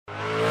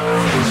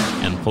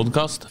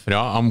podcast fra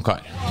Amcar.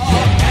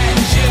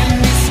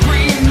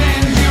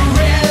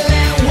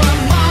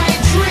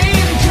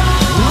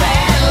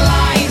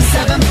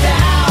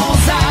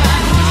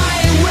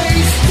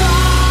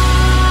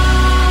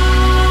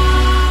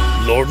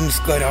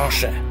 Lordens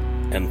Garasje,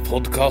 en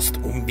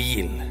podcast om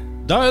bil.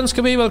 Da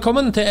ønsker vi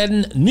velkommen til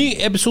en ny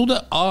episode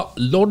av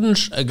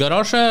Lordens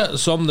Garasje,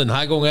 som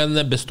denne gangen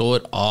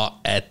består av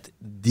et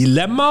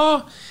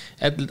dilemma.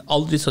 Et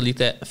aldri så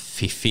lite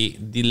fiffig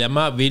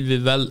dilemma, vil vi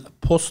vel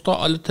påstå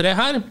alle tre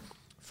her.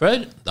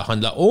 For det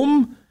handler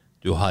om,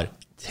 du har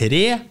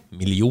 3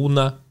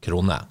 millioner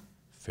kroner.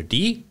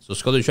 Fordi så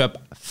skal du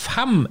kjøpe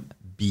 5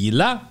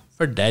 biler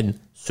for den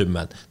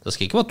summen. Det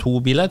skal ikke være 2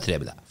 biler,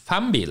 3 biler.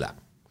 5 biler.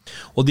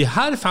 Og de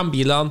her 5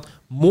 bilene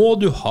må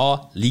du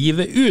ha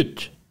livet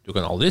ut. Du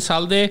kan aldri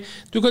selge dem,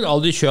 du kan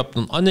aldri kjøpe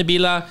noen andre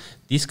biler.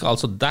 De skal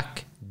altså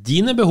dekke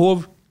dine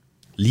behov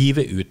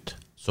livet ut.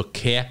 Så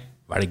hva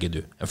velger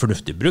du? En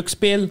fornuftig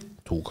bruksbil,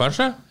 2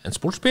 kanskje, en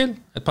sportsbil,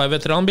 et par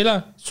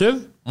veteranbiler,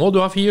 SUV, må du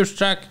ha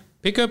 4-hjulstrekk,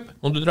 pickup,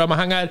 må du dra med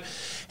henger.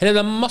 Her er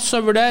det masse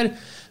å vurdere.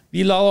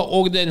 Vi la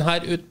også den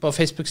her ut på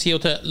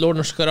Facebook-siden til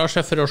Lordens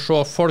Garasje for å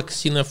se folk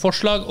sine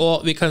forslag,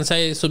 og vi kan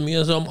si så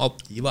mye som at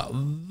de var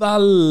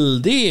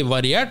veldig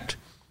variert.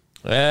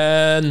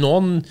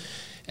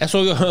 Jeg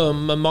så jo,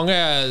 mange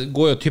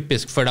går jo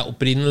typisk for det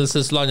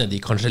opprinnelseslandet de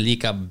kanskje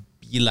liker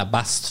biler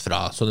best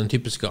fra, så den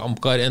typiske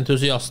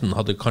Amcar-entusiasten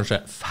hadde kanskje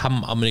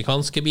 5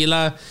 amerikanske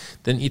biler,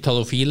 den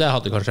italofile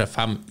hadde kanskje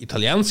 5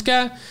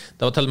 italienske,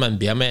 det var til og med en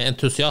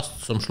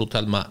BMW-entusiast som slo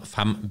til med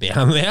 5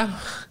 BMW.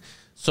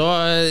 Så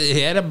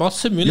her er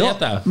masse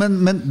muligheter. Ja,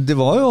 men det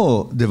var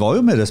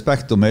jo med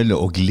respekt å melde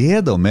og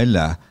glede å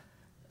melde.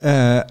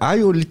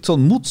 Jeg jo litt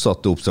sånn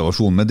motsatt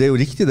observasjon, men det er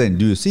jo riktig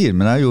den du sier,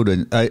 men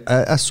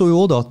jeg så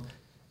jo også at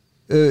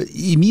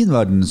i min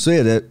verden så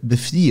er det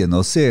befriende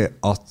å se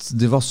at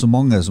det var så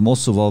mange som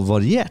også var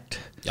variert.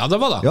 Ja,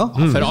 det var det. Ja.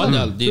 For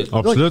alle. Det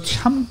var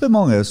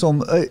kjempemange som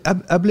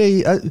jeg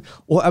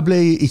ble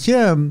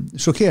ikke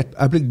sjokkert,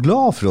 jeg ble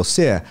glad for å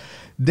se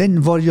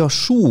den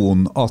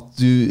variasjonen at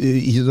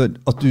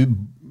du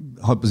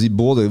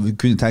både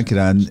kunne tenke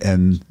deg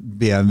en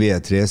BMW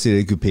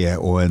 3-serie Coupé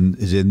og en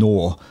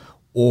Renault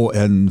og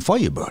en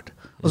Firebird.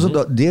 Altså,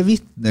 det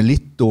vittner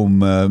litt om,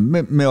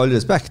 med all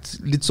respekt,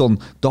 litt sånn,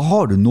 da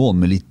har du noen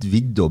med litt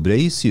vidde og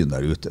breisyn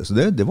der ute. Så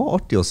det var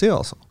artig å se,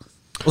 altså.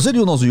 Og så er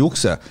det jo noen som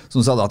jukser,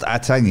 som sa at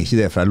jeg trenger ikke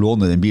det, for jeg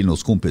låner den bilen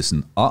hos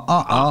kompisen.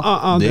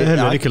 Det er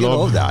heller ikke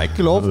lov. Det er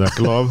ikke lov. Det er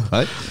ikke lov.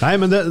 Nei,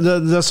 men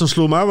det som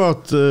slo meg var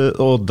at,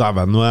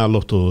 dæven, nå er jeg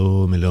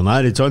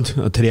lotto-millionær, ikke sant?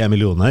 3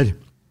 millioner.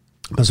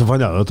 Men så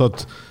fant jeg ut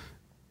at,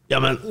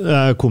 ja, men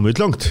jeg kom ut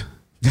langt,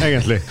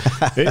 egentlig.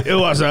 Jo,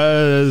 altså,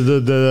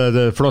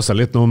 det flåser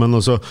litt nå, men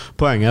også,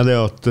 poenget er det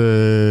at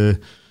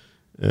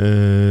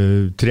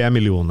 3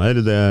 millioner,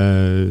 det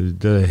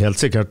er helt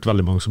sikkert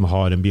veldig mange som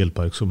har en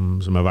bilpark som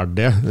er verdt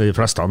det. De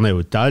fleste er jo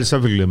ikke der,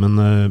 selvfølgelig,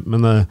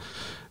 men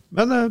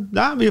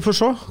ja, vi får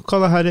se hva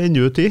det her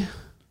ender ut i.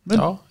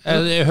 Ja,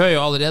 jeg hører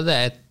jo allerede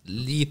et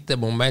lite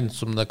moment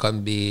som det kan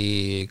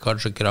bli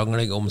kanskje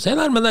krangling om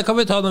senere, men det kan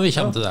vi ta når vi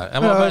kommer til det.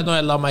 Jeg var bare når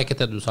jeg la meg ikke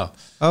til du sa.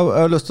 Jeg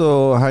har lyst til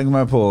å henge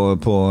meg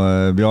på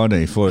Bjarne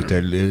i forhold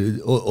til,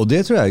 og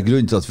det tror jeg er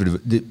grunnen til at,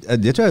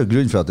 det tror jeg er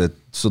grunnen for at et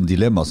sånt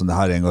dilemma som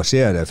det her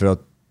engasjerer, for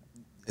at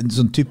en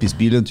sånn typisk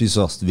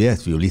bilentusiast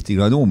vet vi jo litt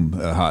grann om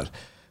her.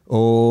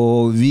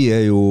 Og vi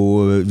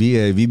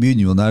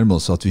begynner jo å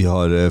nærme oss at vi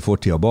har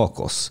fortida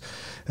bak oss.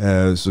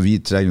 Så vi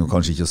trenger jo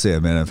kanskje ikke å se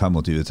mer enn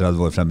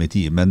 25-30 år frem i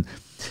tid. Men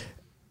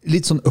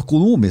litt sånn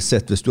økonomisk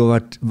sett, hvis du har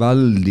vært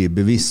veldig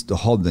bevisst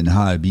og hatt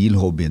denne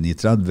bilhobbyen i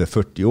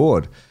 30-40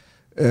 år,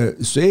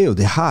 så er jo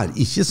det her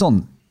ikke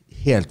sånn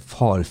helt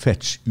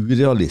far-fetch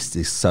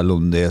urealistisk, selv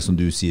om det er som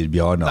du sier,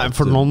 Bjarne. Nei,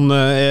 for noen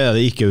er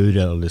det ikke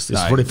urealistisk.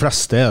 Nei. For de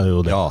fleste er det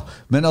jo det. Ja,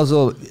 men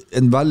altså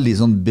en veldig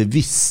sånn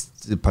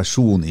bevisst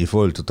person i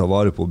forhold til å ta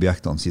vare på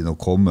objektene sine og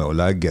komme og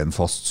legge en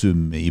fast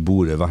sum i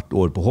bordet hvert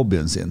år på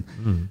hobbyen sin,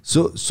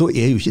 så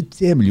er jo ikke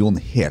 3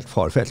 millioner helt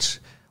far-fetch.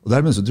 Og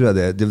dermed så tror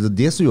jeg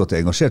det som gjorde at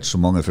det engasjerte så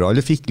mange, for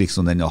alle fikk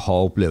liksom den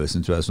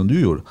aha-opplevelsen, tror jeg, som du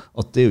gjorde,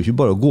 at det er jo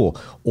ikke bare å gå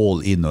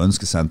all in og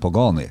ønske seg en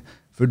Pagani,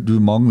 for du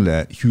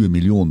mangler 20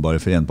 millioner bare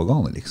for en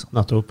Pagani, liksom.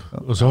 Nettopp. Ja.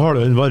 Og så har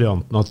du den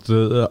varianten at,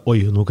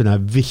 nå kan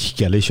jeg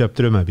virkelig kjøpe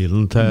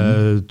drømmebilen til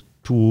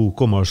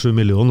 2,7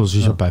 millioner, og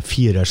så kjøper jeg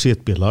 4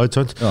 skitbiler, ikke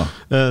sant? Ja.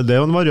 Det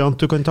er jo en variant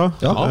du kan ta.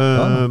 Ja,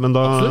 men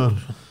da,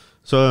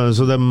 så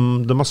det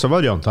er masse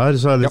varianter her,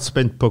 så jeg er litt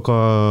spent på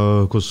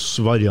hvilke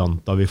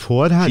varianter vi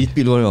får her.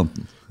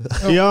 Skitbilvarianten.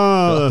 Ja,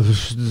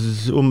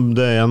 om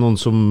det er noen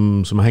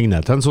som henger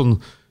ned til en sånn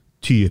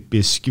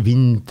typisk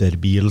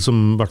vinterbil,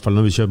 som i hvert fall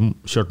når vi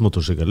kjørte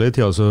motorsykkel i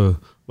tida, så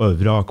var jo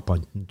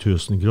vrakpanten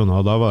 1000 kroner,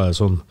 og da var det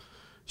sånn,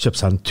 kjøpt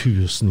seg en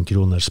 1000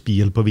 kroners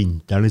bil på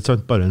vinteren, ikke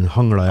sant? Bare en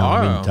hangla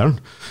gjennom vinteren,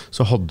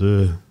 så hadde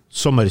du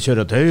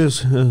sommerkjøretøy,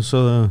 så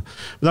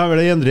det er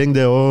vel en endring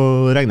det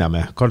å regne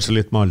med, kanskje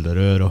litt med alder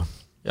å gjøre.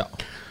 Ja.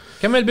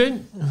 Hvem vil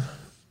begynne?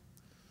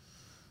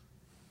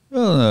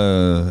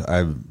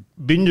 Jeg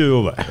begynner du,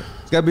 Ove?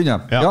 Skal jeg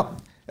begynne? Ja.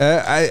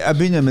 Jeg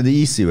begynner med the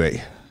easy way.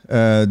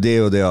 det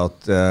jo det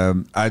at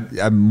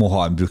jeg må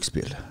ha en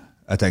bruksbil.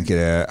 Jeg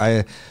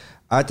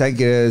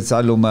tenker,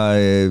 selv om jeg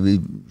i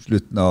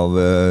slutten av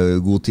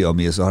godtiden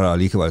min, så har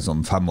jeg likevel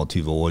sånn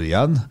 25 år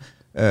igjen.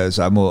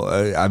 Så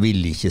jeg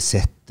vil ikke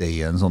sette i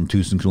en sånn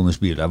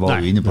 1000-kronersbil. Jeg var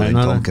jo inne på den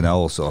tanken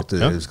jeg også, at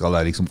skal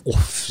jeg liksom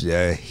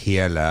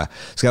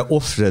skal jeg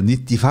offre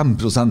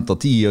 95% av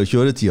tid og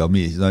kjøretiden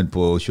min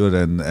på å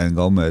kjøre en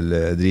gammel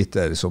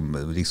driter som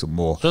liksom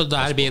må... Så det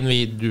er bilen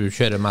du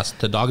kjører mest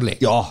til daglig?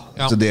 Ja,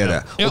 så det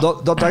det.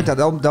 Og da tenkte jeg,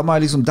 da må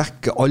jeg liksom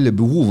dekke alle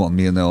behovene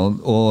mine,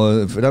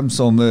 og for dem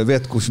som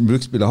vet hvordan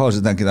bruksbil jeg har,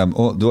 så tenker de,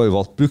 du har jo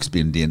valgt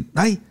bruksbilen din.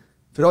 Nei!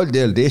 For all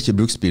del, det ikke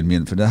bruksbilen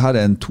min, for det her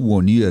en 2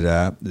 år nyere,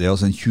 det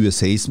altså en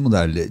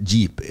 2016-modell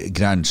Jeep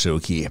Grand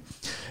Cherokee.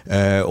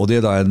 Og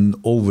det da en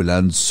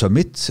Overland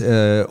Summit.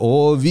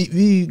 Og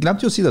vi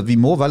glemte jo å si at vi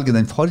må velge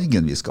den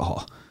fargen vi skal ha.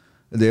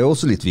 Det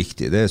også litt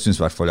viktig, det synes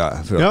I hvert fall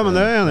jeg. Ja, men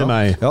det enig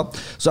med. Ja.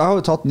 Så jeg har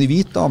jo tatt den I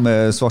hvita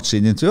med svart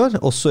skinninteriør,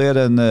 og så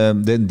det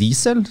en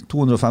diesel,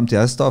 250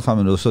 hester,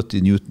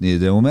 570 newton I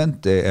det moment,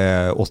 det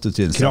 8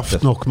 trinn.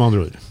 Kraft nok med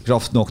andre ord.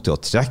 Kraft nok til å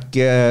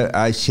trekke.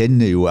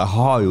 Jeg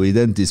har jo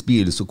identisk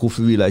bil, så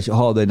hvorfor vil jeg ikke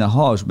ha den jeg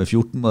har som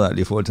 14-modell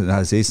I forhold til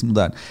denne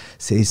 16-modellen?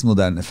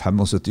 16-modellen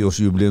 75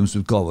 års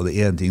jubileumsutgave, og det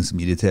en ting som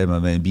irriterer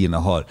meg med den bilen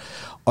jeg har.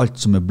 Alt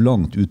som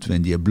blankt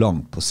utvendig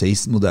blankt på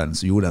 16-modellen,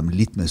 så gjorde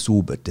de litt mer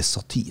sobert, det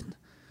satin.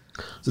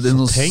 Så det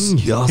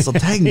sateng? Ja,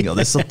 sateng, ja,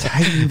 det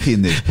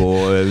satengfinish på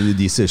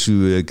disse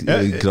 7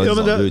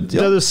 kransene rundt.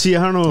 Det du sier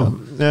her nå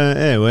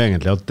jo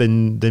egentlig at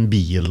den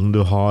bilen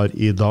du har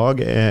I dag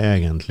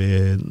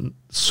egentlig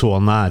så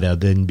nære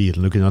den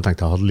bilen du kunne ha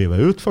tenkt deg å ha livet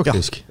ut,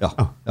 faktisk. Ja.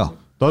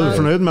 Da du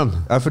fornøyd med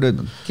den? Jeg fornøyd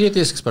med den.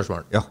 Kritisk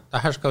spørsmål. Ja.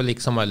 Dette skal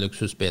liksom være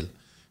luksusbil.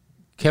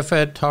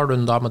 Hvorfor tar du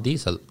en da med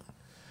diesel?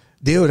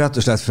 Det jo rett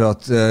og slett for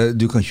at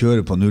du kan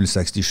kjøre på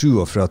 0,67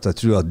 og for at jeg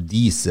tror at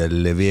diesel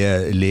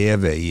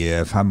lever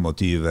I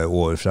 25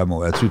 år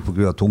fremover. Jeg tror på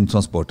grunn av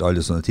tungtransport og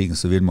alle sånne ting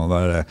så vil man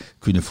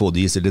kunne få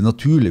diesel. Det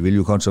naturlige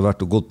ville jo kanskje ha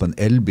vært å gå på en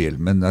elbil,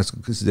 men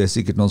det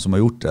sikkert noen som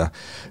har gjort det.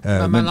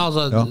 Men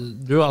altså,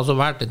 du har altså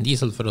vært en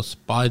diesel for å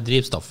spare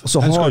drivstoff.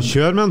 Jeg skal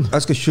kjøre med den.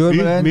 Jeg skal kjøre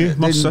med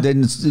den.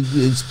 Den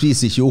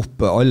spiser ikke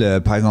opp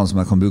alle pengene som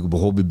jeg kan bruke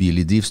på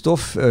hobbybil I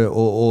drivstoff,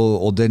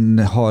 og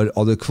den har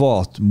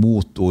adekvat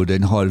motor,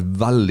 den har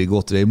veldig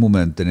godt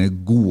reimoment,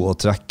 den god å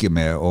trekke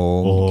med.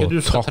 Ikke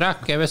du skal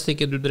trekke, jeg visste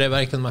ikke du drev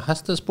hverken med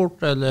hestesport,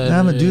 eller...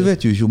 Nei, men du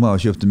vet jo ikke om jeg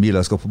har kjøpt en bil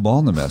jeg skal på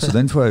bane med, så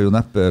den får jeg jo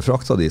neppe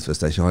frakta dit hvis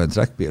jeg ikke har en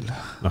trekkbil.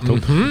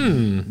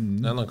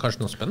 Det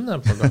kanskje noe spennende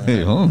på gang.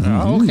 Ja,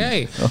 ok.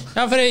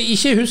 Ja, for jeg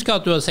ikke husker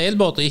at du har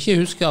seilbåt, og ikke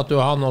husker at du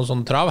har noen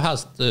sånn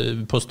travhest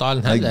på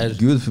stallen heller.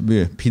 Nei, Gud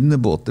forby,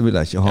 pinnebåt, det vil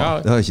jeg ikke ha.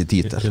 Det har jeg ikke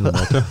tid til.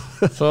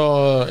 Så,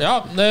 ja,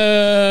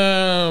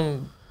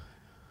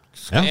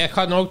 jeg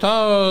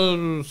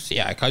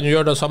kan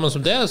gjøre det samme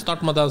som det.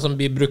 Start med den som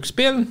blir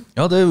bruksbilen.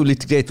 Ja, det jo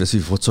litt greit hvis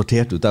vi får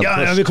sortert ut den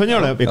først. Ja, vi kan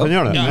gjøre det.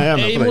 Ja,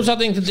 I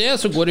motsetning til det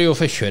så går det jo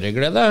for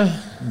kjøreglede.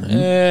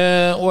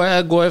 Og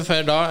jeg går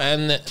for da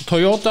en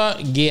Toyota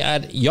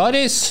GR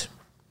Yaris.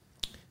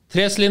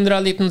 3-sylindere,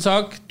 liten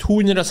sak.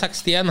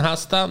 261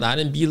 hester. Det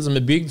en bil som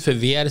bygd for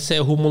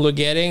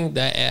VRC-homologering.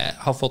 Det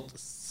har fått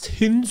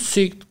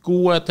sinnssykt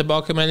gode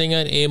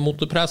tilbakemeldinger I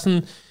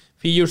motorpressen.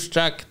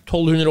 4-hjulstrekk,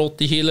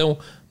 1280 kilo,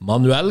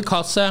 manuell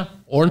kasse,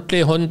 ordentlig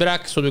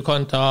håndbrekk, så du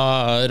kan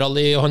ta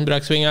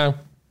rally-håndbrekksvinger,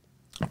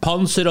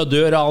 panser og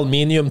dører,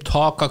 aluminium,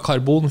 tak av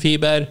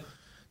karbonfiber,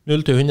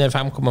 0-100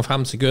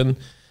 5,5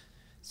 sekunder,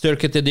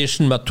 Circuit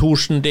Edition med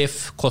Torsen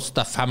diff,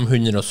 koster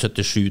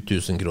 577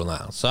 000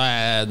 kroner. Så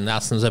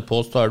nesten så jeg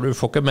påstår, du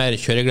får ikke mer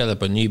kjøreglede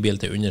på en ny bil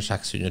til under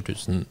 600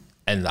 000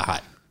 enn det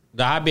her.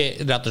 Det her blir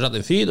rett og slett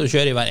en fryd å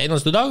kjøre I hver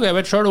eneste dag. Jeg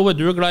vet selv, Ove,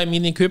 du glad I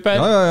Mini Cooper.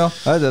 Ja.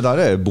 Nei, det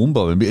der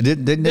bomba av en bil.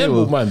 Det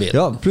bomba av en bil.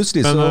 Ja,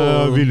 plutselig så...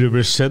 Men vil du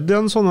bli sett I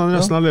en sånn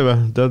resten av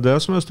livet? Det det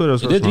som store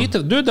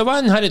spørsmål. Det var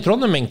en her I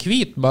Trondheim, en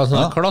hvit, med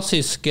sånne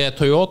klassiske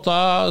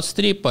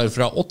Toyota-striper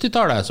fra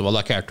 80-tallet som var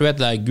lakkert. Du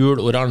vet det gul,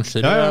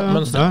 oransje, rød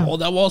mønster.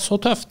 Og det var så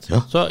tøft.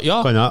 Så,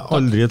 kan jeg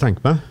aldri tenke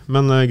meg,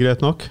 men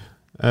greit nok.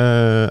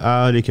 Jeg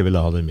har ikke villet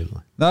ha den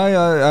bilen. Nei,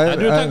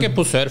 du tenker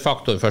på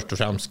sørfaktor først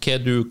og fremst. Hva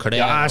du kler.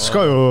 Ja, jeg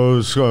skal jo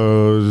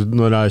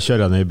når jeg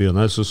kjører ned I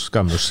byen her, så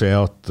skal jeg jo se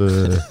at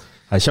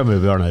jeg kommer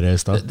jo Bjørnar I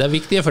stedet. Det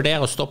viktige for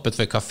deg å stoppe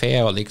for kafé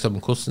og liksom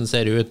hvordan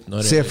ser det ut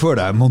når se for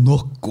deg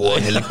Monaco,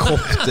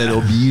 helikopter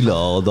og biler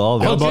og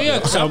dager. Det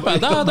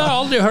har jeg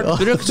aldri hørt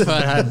brukt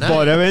før her.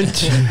 Bare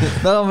vent.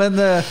 Nei,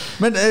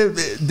 men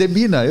den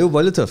bilen jo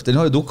veldig tøff. Den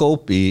har jo dukket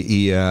opp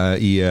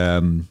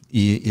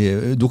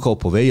dukket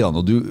opp på veiene,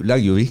 og du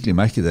legger jo virkelig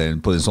merke til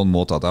den på en sånn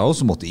måte at jeg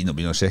også måtte inn og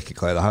begynne å sjekke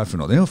hva det her for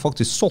noe. Den har jo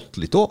faktisk sått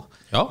litt også.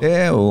 Ja. Det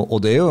er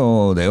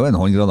jo en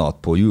håndgranat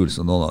på hjul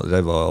som noen har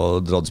drevet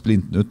og dratt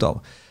splinten ut av.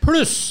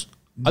 Pluss,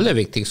 aller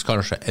viktigst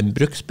kanskje, en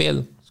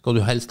bruksbil skal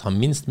du helst ha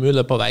minst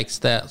mulig på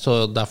verksted,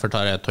 så derfor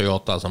tar jeg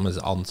Toyota som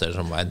jeg anser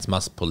som verdens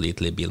mest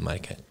pålitelige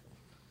bilmerke.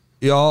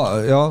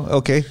 Ja,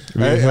 ok.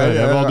 Vi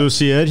hører hva du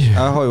sier. Jeg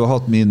har jo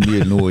hatt min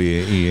bil nå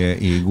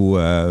i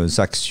gode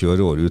 6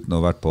 kjøreår uten å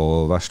ha vært på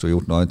verst og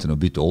gjort noe annet enn å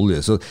bytte olje.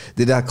 Så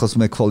det der hva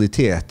som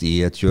kvalitet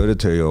i et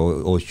kjøretøy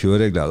og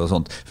kjøreglede og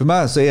sånt. For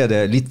meg så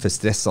det litt for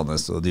stressende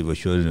å drive og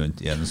kjøre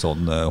rundt i en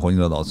sånn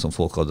håndgranat som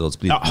folk har dratt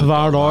splitt. Ja,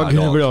 hver dag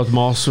blir det et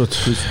mas.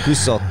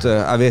 Pluss at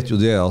jeg vet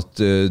jo det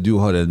at du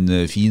har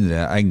en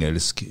finere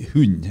engelsk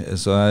hund,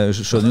 så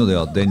jeg skjønner jo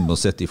det at den må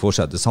sitte i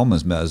forsetet sammen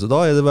med deg. Så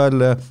da det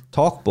vel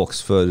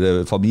takboks for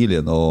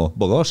familien og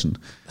bagasjen.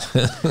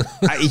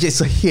 Jeg ikke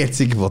så helt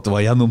sikker på at det var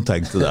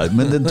gjennomtenkt det der,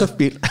 men det en tøff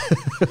bil.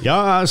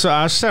 Ja, altså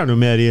jeg ser noe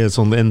mer i et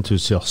sånn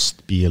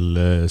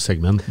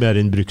entusiastbilsegment, mer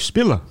enn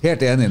bruksbil da.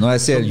 Helt enig, når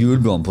jeg ser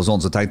hjulbrann på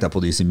sånn, så tenkte jeg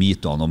på disse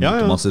Mitoene og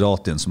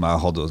Maseratien som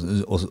jeg hadde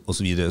og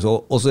så videre.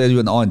 Og så det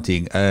jo en annen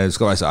ting, jeg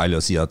skal være så ærlig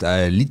å si at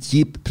jeg litt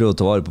kjip, prøver å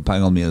ta vare på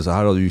pengene mine, så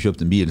her har du kjøpt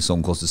en bil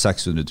som koster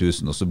 600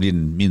 000, og så blir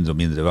den mindre og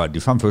mindre verd.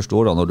 De 5 første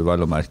årene har du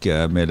vel å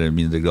merke mer eller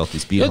mindre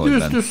gratis bil. Ja, du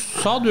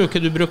sa du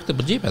ikke du brukte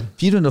på Jeepen?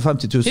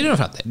 450 000.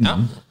 450, ja.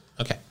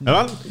 Ok. Ja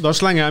vel, da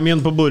slenger jeg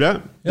min på bordet.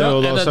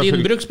 Ja, det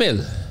din bruksbil?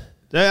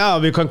 Ja,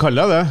 vi kan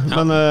kalle det,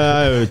 men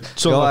jeg jo ikke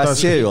sånn at jeg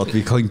ser jo at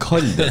vi kan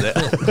kalle det.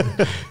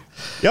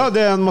 Ja,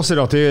 det en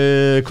Maserati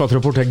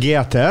Quattroporte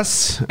GTS,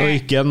 og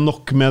ikke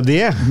nok med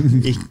det.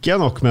 Ikke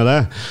nok med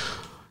det.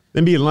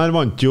 Den bilen her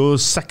vant jo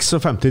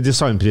 56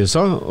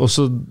 designpriser, og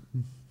så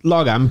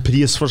laget jeg en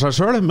pris for seg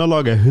selv med å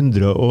lage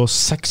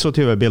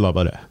 126 biler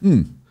bare.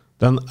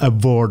 Den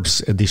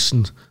Awards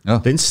Edition.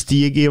 Ja. Den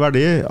stiger i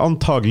verdi,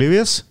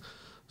 antageligvis.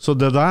 Så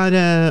det der,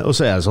 og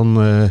så det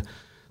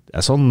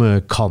sånn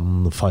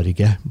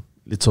kannfarge.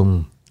 Litt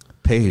sånn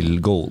pale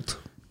gold.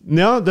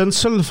 Ja, det en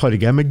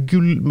sølvfarge med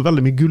gull, med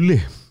veldig mye gull i.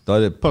 Da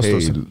det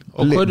pale.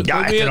 Og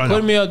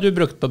hvor mye har du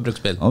brukt på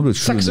bruksbil?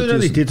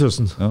 690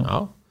 000.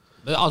 Ja.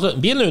 Altså,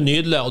 bilen jo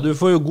nydelig, og du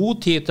får jo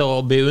god tid til å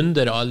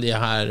beundre alle de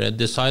her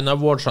design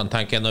awardsene,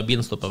 tenker jeg, når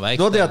bilen står på verksted.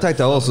 Det var det jeg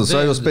tenkte også, så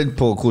jeg jo spent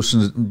på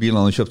hvordan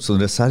bilene har kjøpt sånn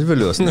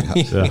reserveløsning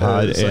her. Det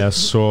her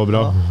så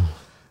bra.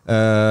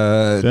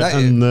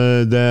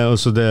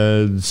 Det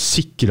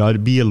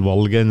sikrere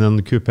bilvalg enn en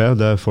coupé,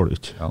 det får du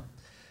ikke. Ja.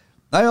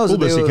 Nei, altså,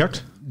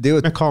 Obesikkert,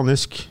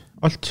 mekanisk,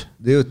 alt.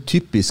 Det jo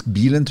typisk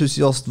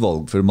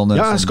bilentusiastvalg, for man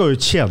ja, jeg skal jo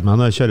ikke kjede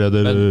meg når jeg kjører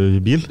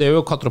bil. Det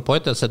jo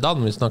Quattroporte sedan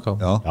vi snakker om.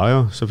 Ja,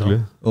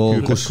 selvfølgelig. Og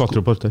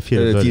Quattroporte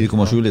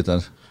 4,7 liter.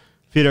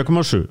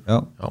 4,7.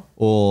 Ja.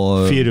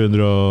 Og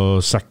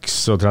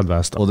 436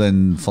 hester. Og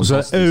den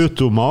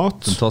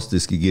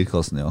fantastiske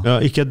girkassen, ja,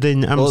 ikke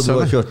den MC.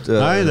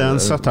 Nei, det en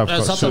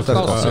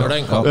ZF-kasse.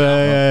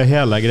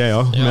 Hele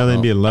greia med den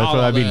bilen der,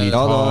 for jeg vil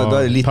ikke ha da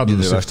det litt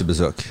mindre verste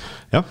besøk.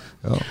 Ja.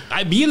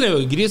 Nei, bil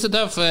jo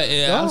grisetøff.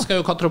 Jeg elsker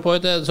jo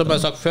Quattroporte, som jeg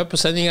har sagt før på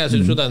sendingen. Jeg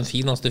synes jo det den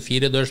fineste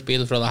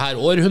 4-dørsbil fra det her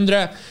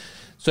århundret.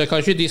 Så jeg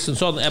kan ikke disse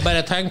sånn. Jeg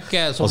bare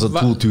tenker som, altså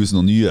 2000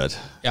 og nyere.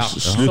 Ja,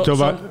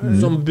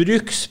 som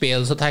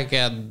bruksbil så tenker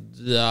jeg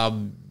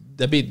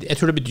jeg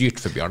tror det blir dyrt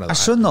for Bjarne.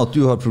 Jeg skjønner at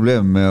du har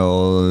problemer med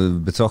å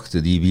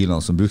betrakte de bilene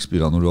som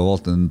bruksbiler når du har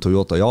valgt en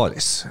Toyota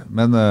Yaris.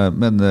 Men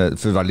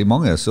for veldig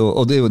mange,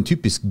 og det jo en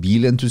typisk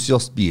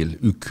bilentusiastbil,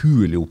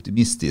 ukuelig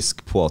optimistisk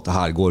på at det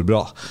her går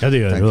bra. Ja, det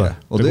gjør jo det.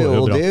 Og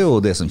det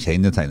jo det som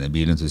kjennetegner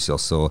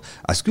bilentusiast. Så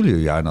jeg skulle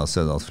jo gjerne ha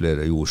sett at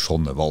flere gjorde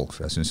sånne valg,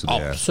 for jeg synes jo det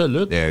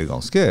er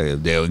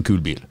jo en kul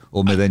bil.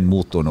 Og med den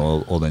motoren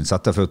og den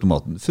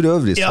ZF-automaten. For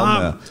øvrig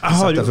samme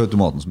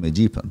ZF-automaten som i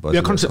Jeepen.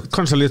 Ja,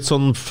 kanskje litt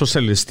sånn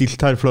forskjellig stilt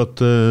her, for at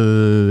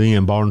det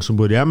ingen barn som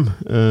bor hjem.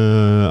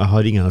 Jeg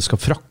har ingen jeg skal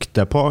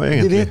frakte på,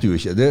 egentlig. Det vet du jo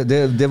ikke.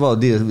 Det var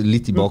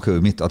litt i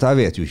bakhodet mitt, at jeg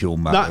vet jo ikke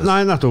om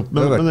Nei, nettopp.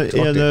 Men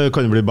det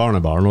kan jo bli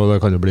barnebarn, og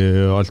det kan jo bli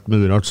alt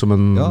mulig rart som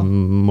en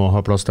må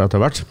ha plass til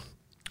etter hvert.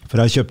 For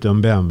jeg kjøpte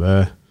en BMW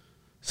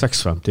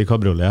 650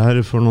 Cabriolet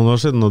her for noen år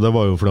siden, og det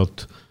var jo fordi at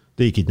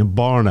det gikk ikke noen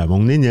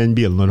barnevogn inn i en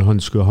bil når han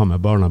skulle ha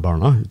med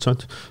barnebarna, ikke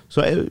sant? Så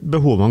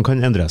behovene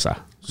kan endre seg.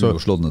 Så du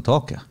har slått ned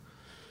taket?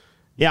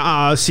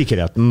 Ja,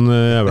 sikkerheten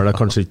vel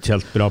kanskje ikke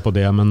helt bra på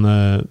det, men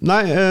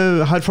nei,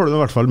 her får du i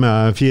hvert fall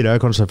med 4,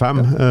 kanskje 5,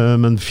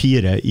 men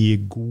 4 i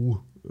god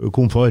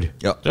komfort.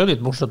 Ja. Det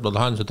litt morsomt med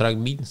han som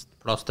trenger minst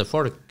plass til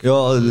folk.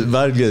 Ja,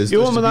 verge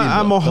jo, men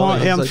jeg må ha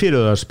en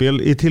 4-dørsbil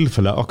i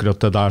tilfelle akkurat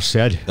det der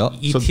skjer. Ja.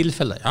 I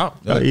tilfelle, ja.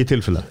 Ja, i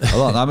tilfelle. Ja,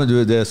 da, nei, men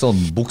det sånn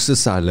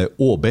buksesele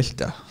og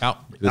belte. Ja.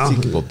 Du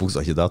sikker på at buksa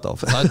ikke dette av.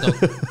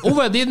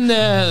 Ove,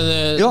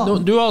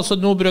 du har altså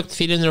nå brukt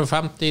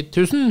 450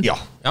 000? Ja.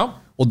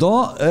 Og da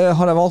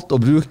har jeg valgt å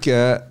bruke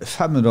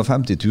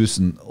 550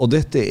 000, og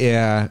dette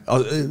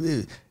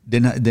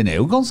den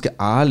jo ganske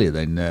ærlig,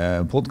 den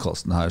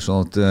podcasten her,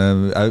 sånn at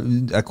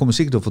jeg kommer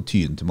sikkert til å få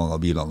tyn til mange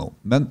av bilene nå.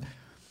 Men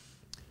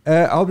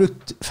jeg har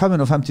brukt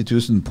 550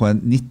 000 på en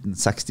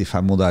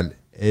 1965-modell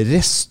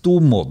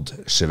Restomod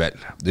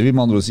Chevelle. Det vil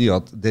man jo si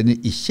at den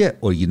ikke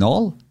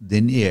original,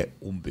 den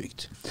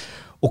ombygd.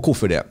 Og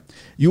hvorfor det?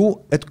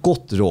 Jo, et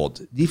godt råd.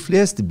 De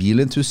fleste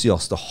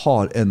bilentusiaster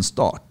har en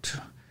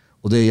start,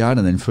 og det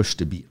gjerne den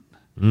første bilen.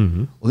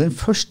 Og den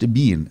første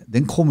bilen,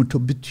 den kommer til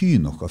å bety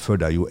noe for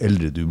deg jo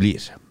eldre du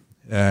blir.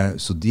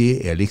 Så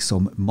det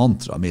liksom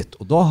mantraet mitt.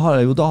 Og da har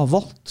jeg jo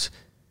valgt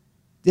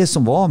det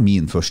som var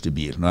min første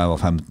bil når jeg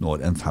var 15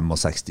 år, en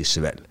 65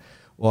 Chevelle.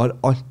 Og har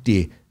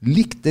alltid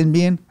likt den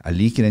bilen. Jeg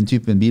liker den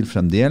typen bil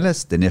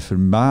fremdeles. Den for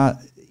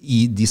meg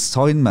i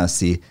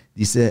designmessig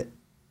disse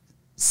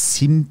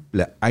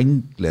simple,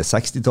 enkle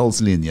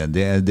 60-tallslinjen.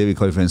 Det det vi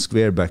kaller for en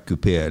squareback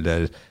coupé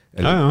eller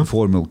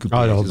formal coupé.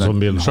 Jeg har hatt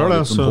sånn bil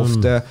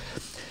selv,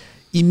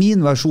 I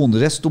min versjon,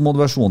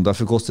 restomod-versjon,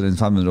 derfor koster den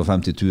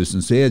 550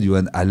 000, så det jo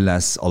en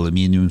LS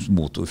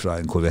aluminiumsmotor fra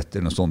en Corvette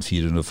eller noe sånt,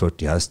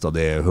 440 hester,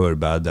 det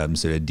Herb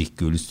Adams eller Dick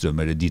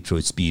Gullstrøm eller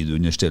Detroit Speed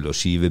understell og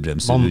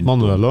skivebremser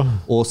manuell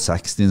og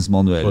 16-ins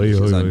manuell,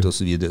 ikke sant, og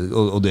så videre,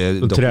 og det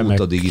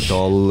Dakota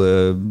digital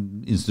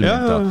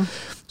instrumenter.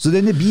 Så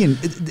denne bilen,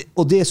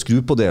 og det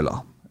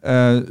skrupodeler.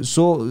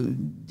 Så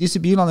disse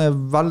bilene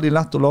veldig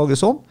lett å lage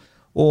sånn,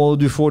 og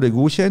du får det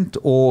godkjent,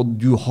 og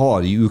du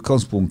har i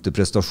utgangspunktet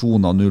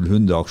prestasjoner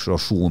 0-100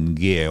 akselerasjon,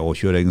 G og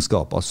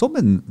kjøreegenskaper, som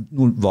en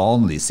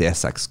vanlig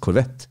C6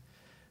 Corvette,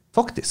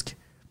 faktisk.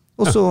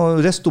 Og så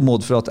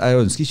restomod for at jeg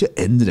ønsker ikke å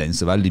endre den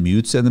så veldig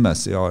mye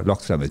utseendemessig. Jeg har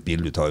lagt frem et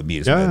bilde ut av en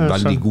bil som en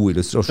veldig god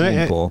illustrasjon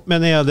på.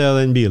 Men det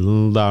den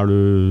bilen der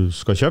du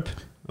skal kjøpe?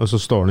 Og så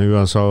står den i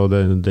USA, og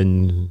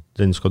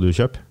den skal du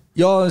kjøpe?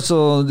 Ja,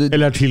 så...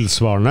 Eller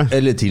tilsvarende?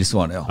 Eller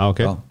tilsvarende, ja.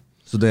 Okay. Ja.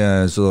 Så det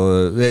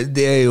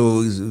jo...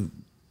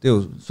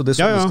 så det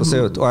sånn det skal se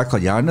ut. Og jeg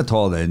kan gjerne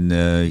ta den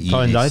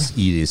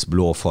iris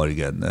blå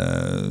fargen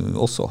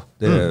også.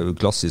 Det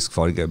klassisk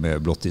farge med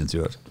blått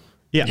interiør.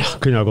 Ja,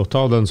 kunne jeg godt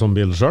ha den som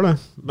bil selv,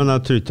 men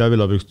jeg tror ikke jeg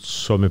ville ha brukt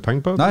så mye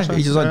penger på det. Nei,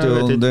 ikke sant,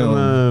 det jo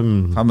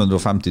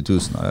 550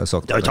 000 har jeg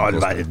sagt. Det ikke all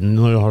verden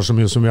når du har så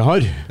mye som vi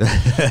har.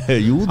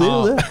 Jo, det jo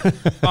det.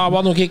 Jeg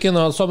var nok ikke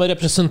noe som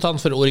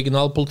representant for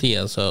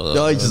originalpolitiet, så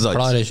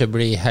klarer jeg ikke å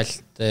bli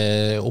helt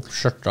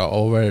oppskjørtet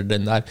over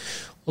den der.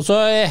 Og så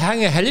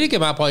henger jeg heller ikke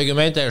med på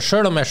argumentet,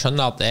 selv om jeg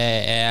skjønner at det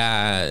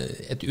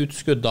et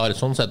utskudd der,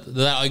 sånn sett. Det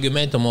der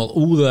argumentet om at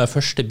det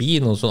første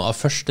bilen og sånn,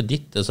 første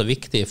ditt så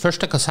viktig.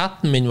 Første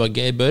kassetten min var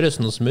Geir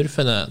Børresen og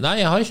Smurfene.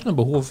 Nei, jeg har ikke noe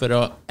behov for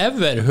å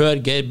ever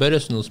høre Geir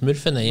Børresen og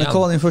Smurfene igjen. Men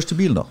hva var din første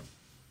bil da?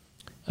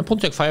 En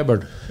Pontiac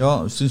Firebird. Ja,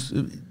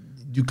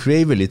 du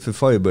craver litt for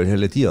Firebird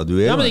hele tiden.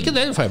 Ja, men ikke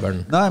den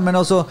Firebirden. Nei, men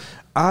altså...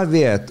 Jeg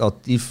vet at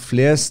de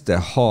fleste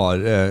har,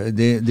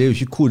 det jo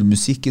ikke hvor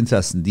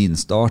musikkinteressen din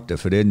starter,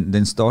 for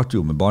den starter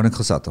jo med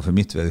barnekassetter for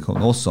mitt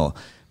vedkommende også,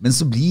 men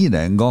så blir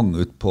det en gang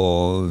ut på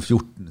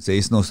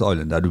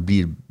 14-16-årsalderen der du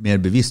blir mer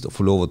bevisst og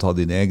får lov å ta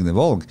dine egne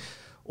valg,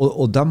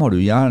 og dem har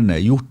du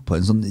gjerne gjort på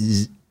en sånn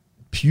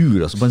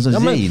pure, altså på en sånn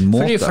ren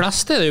måte. For de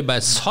fleste det jo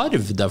bare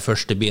sarv den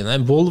første bilen,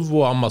 en Volvo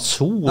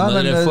Amazon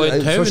eller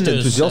første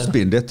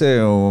entusiastbilen, dette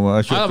jo...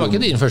 Nei, det var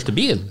ikke din første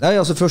bil. Nei,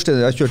 altså første,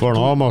 jeg kjørte... For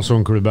noe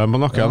Amazon-klubben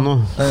på nakken nå.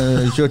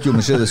 Jeg kjørte jo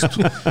Mercedes,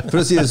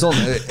 for å si det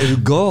sånn, du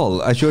gal?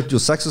 Jeg kjørte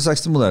jo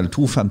 66-modell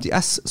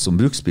 250S som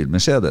bruksbil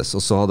Mercedes,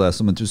 og så hadde jeg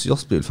som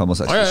entusiastbil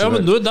 65. Ja,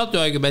 men nå datt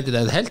jo argumentet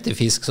det helt i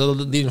fisk, så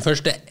din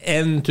første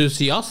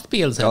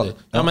entusiastbil, ser du.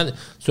 Ja, men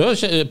så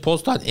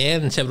påstår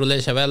en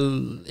Chevrolet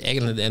Chevelle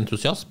egentlig en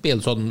entusiastbil,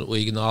 sånn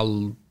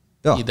original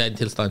i den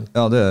tilstand.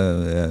 Ja, det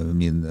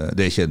min,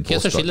 det ikke en påstand. Hva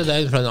så skiller det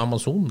fra en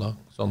Amazon da?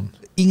 Sånn.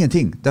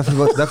 Ingenting.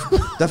 Derfor,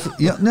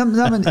 ja, nei,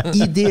 men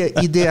i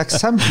det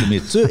eksempelet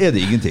mitt så det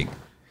ingenting.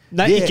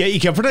 Nei,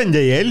 ikke for den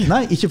det gjelder.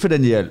 Nei, ikke for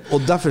den det gjelder.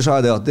 Og derfor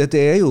sa jeg det at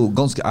dette jo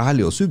ganske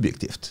ærlig og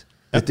subjektivt.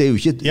 Dette jo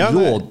ikke et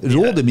råd.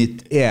 Rådet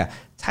mitt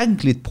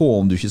tenk litt på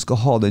om du ikke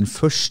skal ha den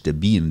første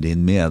bilen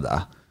din med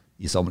deg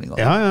i samlingen.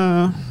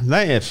 Ja.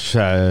 Nei, jeg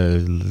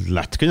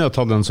lett kunne ha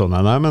tatt en sånn,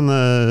 nei, men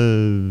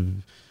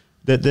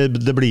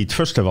det blir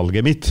ikke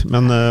førstevalget mitt,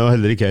 men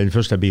heller ikke den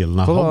første bilen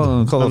jeg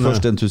hadde. Hva var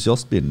første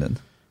entusiastbilen din?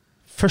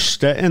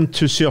 Første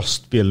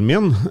entusiastbilen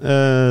min,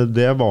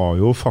 det var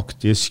jo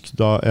faktisk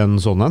da en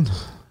sånn en.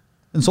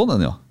 En sånn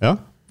en, ja? Ja.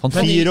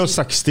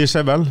 64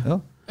 Chevelle. Ja.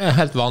 En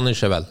helt vanlig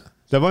Chevelle.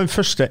 Det var den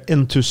første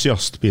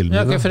entusiastbilen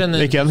min.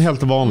 Ikke en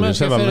helt vanlig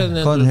Chevelle.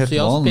 Hva en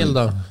entusiastbil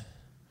da?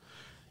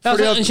 Ja,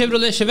 altså, en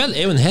Chevrolet Chevelle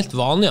jo en helt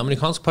vanlig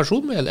amerikansk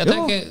personbil. Ja,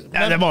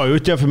 det var jo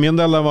ikke det for min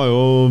del. Det var jo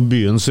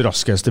byens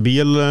raskeste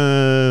bil.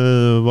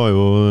 Var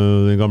jo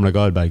den gamle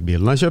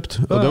Garberg-bilen jeg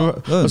kjøpte.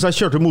 Altså, jeg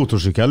kjørte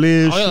motorsykkel i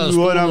 7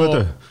 år, vet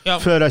du,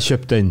 før jeg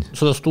kjøpte den.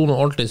 Så det sto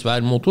noe ordentlig svær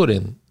motor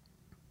inn?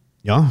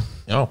 Ja.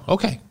 Ja,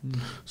 ok.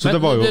 Så men det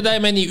var jo... det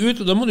jeg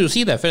mener da må du jo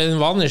si det, for en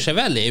vanlig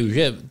Chevelle jo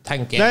ikke,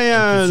 tenker jeg,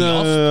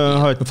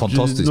 entusiast.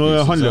 Fantastisk bil.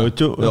 Det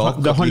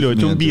handler jo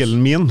ikke om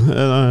bilen min,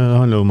 det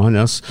handler om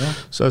hans.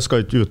 Så jeg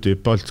skal ikke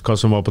utdype alt hva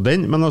som var på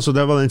den, men altså,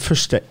 det var den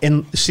første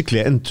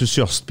skikkelig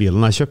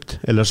entusiastbilen jeg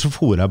kjøpte. Ellers så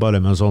for jeg bare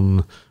med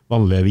sånn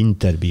vanlige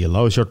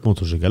vinterbiler og kjørt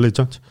motorsykkel,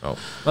 ikke sant? Ja.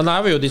 Men det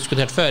har vi jo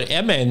diskutert før.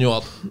 Jeg mener jo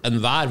at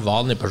enhver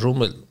vanlig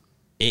personbil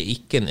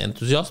ikke en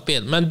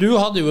entusiastbil. Men du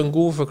hadde jo en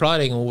god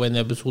forklaring over en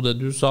episode.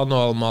 Du sa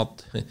noe om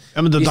at hvis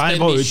den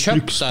blir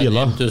kjøpt av en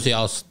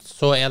entusiast,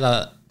 så det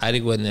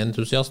ergo en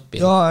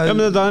entusiastbil. Ja,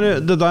 men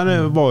det der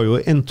var jo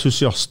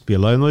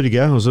entusiastbiler i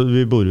Norge. Altså,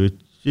 vi bor jo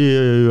ikke i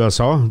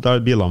USA,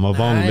 der bilene var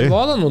vanlige. Nei,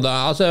 var det noe da?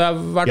 Altså, jeg har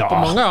vært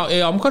på mange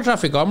i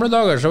Amcar-treff i gamle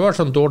dager, så var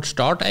det sånn Dodge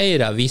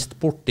Start-eiere vist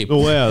bort i...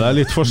 Nå det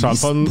litt forskjell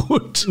på...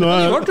 Nå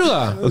ble det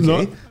det.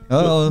 Okay.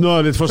 Nå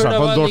er det litt forskjell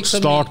på en Dodge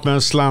liksom Start med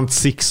en Slant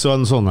 6 og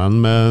en sånn en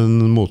med en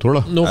motor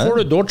da. Nå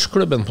får du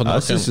Dodge-klubben på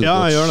nakken. Ja,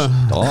 jeg gjør det.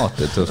 Start,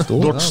 det står,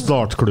 Dodge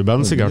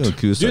Start-klubben, sikkert.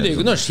 Du, det er jo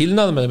ikke noe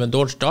skillnad med en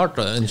Dodge Start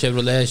og en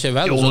Chevrolet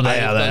Chevelle. Jo, det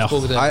er det, ja.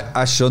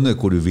 Jeg skjønner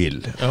hvor du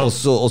vil. Og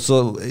så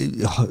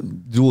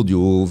dro du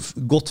jo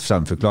godt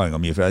frem forklaringen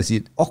min, for jeg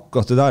sier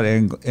akkurat det der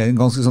er en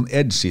ganske sånn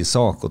edgy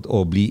sak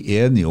å bli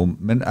enig om,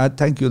 men jeg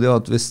tenker jo det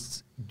at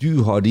hvis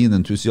du har din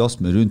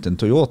entusiasme rundt en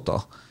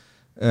Toyota,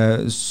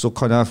 så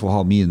kan jeg få ha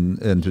min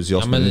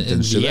entusiasme rundt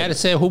en Chevelle.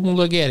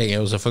 VRC-homologering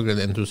er jo selvfølgelig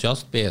en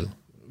entusiastbil.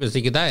 Hvis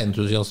ikke det er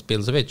entusiastbil,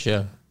 så vet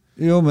jeg ikke.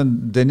 Jo, men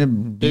det er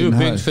jo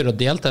bygd for å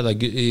delta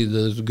i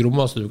det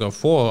grommeste du kan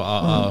få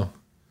av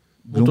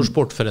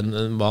motorsport for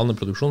en vanlig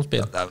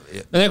produksjonsbil.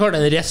 Men det er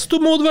klart, en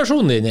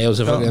restomod-versjonen din er jo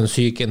selvfølgelig en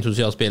syk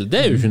entusiastbil. Det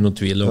er jo ikke noe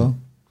tvil om.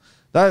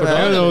 Det er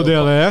jo det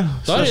det er.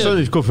 Så jeg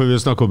skjønner ikke hvorfor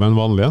vi snakker om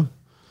en vanlig.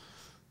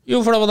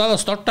 Jo, for det var det da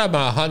startet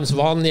med hans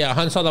vanlige.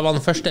 Han sa det var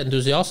den første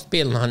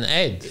entusiastbilen han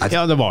eide.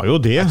 Ja, det var jo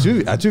det.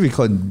 Jeg tror vi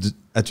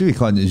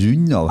kan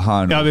runde av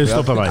her nå. Ja, vi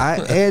stopper der.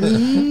 Jeg er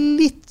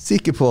litt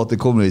sikker på at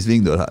det kommer en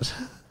svingdør her.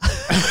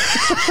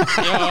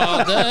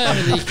 Ja, det er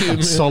vel ikke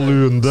umulig.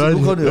 Salundør. Nå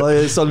kan du ha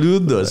en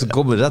salundør som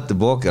kommer rett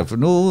tilbake, for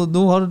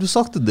nå har du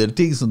sagt en del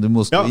ting som du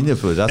må stå inne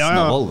for resten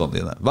av valgene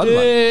dine. Vel.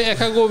 Jeg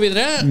kan gå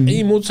videre. I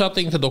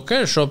motsetning til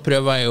dere så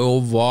prøver jeg å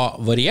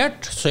være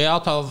variert, så jeg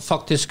har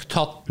faktisk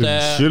tatt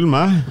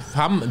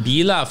 5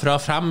 biler fra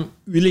 5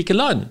 ulike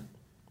land.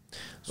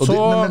 Så,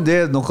 men det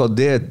er noe,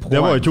 det er et poeng.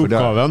 Det var ikke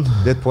oppgaven.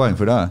 Det er et poeng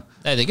for deg.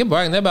 Nei, det er ikke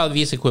poeng, det er bare å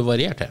vise hvor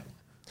variert det er.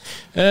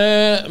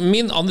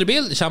 Min andre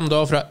bil kommer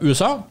da fra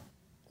USA,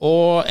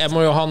 og jeg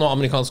må jo ha noe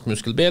amerikansk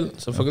muskelbil,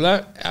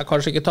 selvfølgelig. Jeg har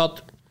kanskje ikke tatt...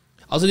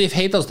 Altså, de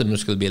feiteste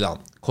muskelbilene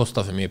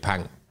koster for mye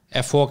penger.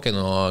 Jeg får ikke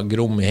noe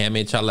Grom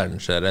hjemme i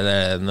Challenger,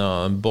 eller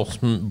noe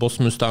Boss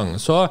Mustang.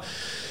 Så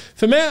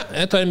for meg,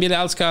 jeg tar en bil jeg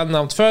elsker, jeg har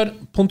nevnt før,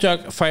 Pontiac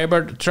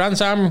Firebird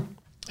Trans Am.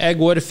 Jeg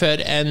går for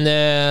en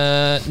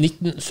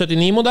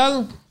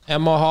 1979-modell. Jeg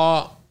må ha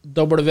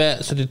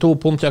W72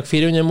 Pontiac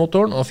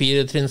 400-motoren og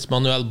 4-trinns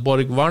manuell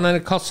Borg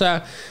Warner-kasse,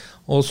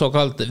 og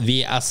såkalt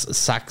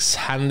VS6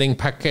 Handling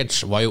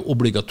Package var jo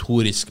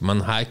obligatorisk med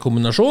denne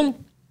kombinasjonen.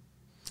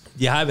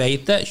 De her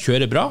vet jeg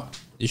kjører bra.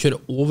 De kjører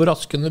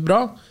overraskende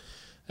bra.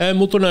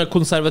 Motoren er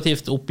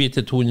konservativt oppgitt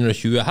til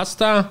 220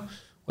 hester,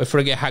 og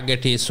ifølge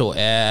Haggerty så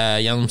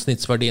er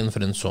gjennomsnittsverdien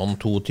for en sånn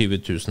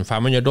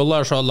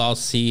 $22,500, så la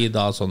oss si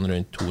da sånn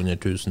rundt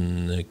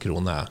 200,000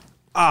 kroner.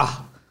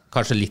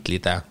 Kanskje litt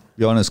lite.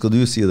 Bjarne, skal du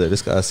si det, eller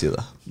skal jeg si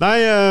det?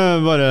 Nei,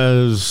 bare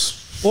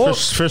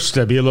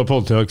første bil og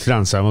Pontiac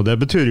Trans Am, og det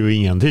betyr jo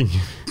ingenting.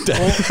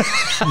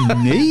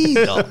 Nei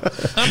da!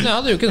 Nei, men jeg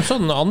hadde jo ikke en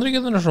sånn andre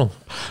generasjon.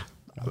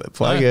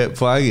 Poenget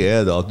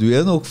er da at du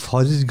er nok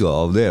farget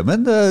av det,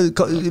 men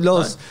la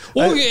oss...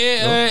 Og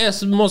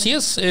jeg må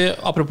sies,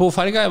 apropos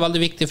farger, er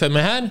veldig viktig for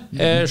meg her,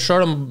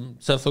 selv om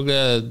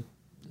selvfølgelig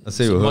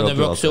man er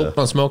vokset opp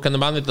med Smoke and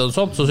the Bandit og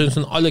sånt, så synes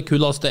den aller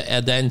kuleste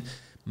er den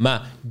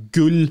med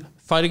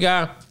gullfarge,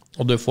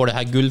 og du får det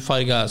her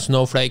gullfarga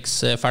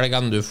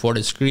Snowflakes-felgene, du får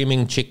det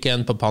Screaming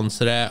Chicken på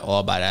panseret,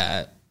 og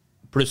bare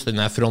pluss den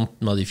her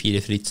fronten med de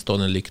 4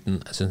 frittstående lykten.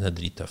 Jeg synes det er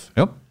drittøff.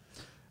 Ja.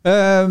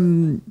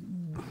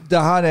 Det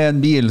her er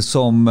en bil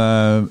som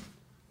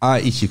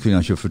jeg ikke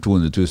kunne kjøpt for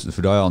 200,000,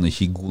 for da er han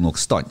ikke i god nok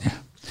stand.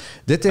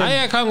 Nei,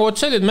 jeg kan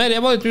godt se litt mer.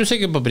 Jeg var litt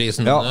usikker på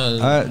prisen. Ja,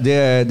 det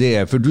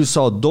er, for du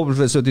sa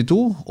W72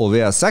 og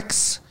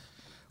V6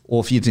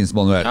 og 4-trinns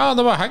manuell. Ja,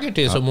 det var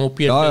Haggerty som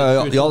oppgir.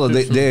 Ja,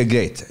 det er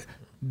greit.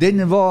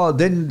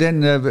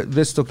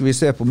 Hvis dere vil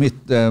se på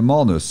mitt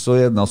manus, så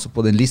er den altså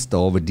på den lista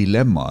over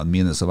dilemmaene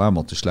mine som jeg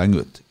måtte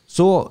slenge ut.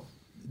 Så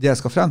det jeg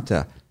skal frem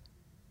til,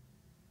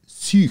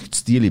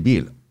 sykt stilig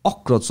bil,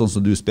 akkurat sånn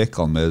som du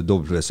spekket med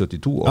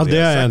W72 og V6. Ja,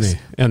 det er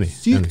jeg enig.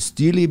 Sykt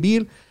stilig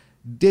bil.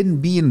 Den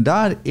bilen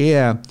der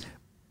er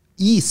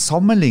i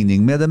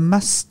sammenligning med det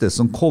meste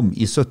som kom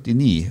i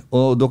 79,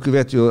 og dere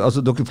vet jo, altså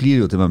dere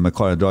flirer jo til meg med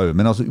car and driver,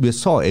 men altså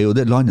USA er jo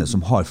det landet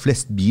som har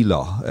flest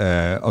biler,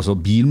 altså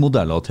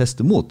bilmodeller å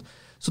teste mot.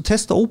 Så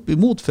testet opp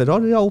imot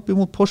Ferrari, opp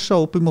imot Porsche,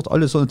 opp imot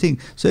alle sånne ting,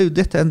 så er jo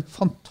dette en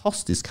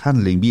fantastisk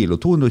handlingbil,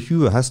 og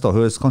 220 hester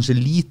høres kanskje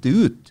lite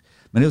ut,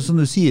 men det er jo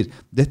som du sier,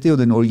 dette er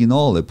jo den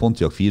originale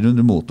Pontiac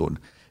 400-motoren.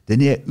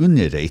 Den er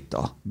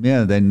underreita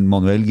med den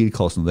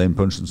manuellgirkassen og den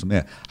punchen som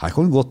er. Her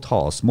kan du godt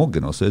ta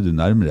smoggen, og så er du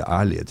nærmere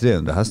ærlige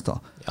 300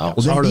 hester. Ja, og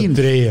så har du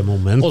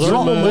dreiemoment. Og så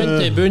har du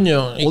moment i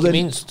bunnen, ikke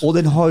minst. Og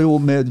den har jo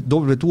med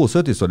W72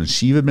 så en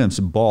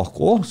skivebremse bak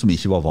også, som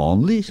ikke var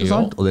vanlig, ikke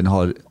sant? Og den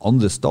har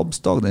andre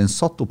stabstag, den er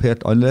satt opp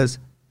helt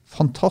annerledes.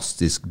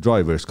 Fantastisk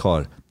drivers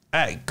car.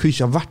 Jeg kunne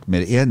ikke ha vært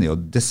mer enig,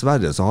 og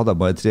dessverre så hadde jeg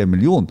bare 3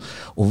 millioner,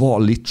 og var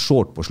litt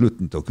short på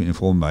slutten til å kunne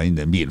få meg inn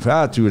i en bil, for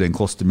jeg tror den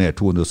koster mer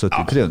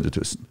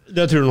 270-300,000.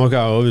 Det tror nok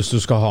jeg også, hvis du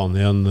skal ha den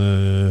i en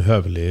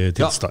høvelig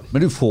tilstand. Ja,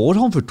 men du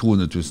får han for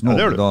 200,000 nå,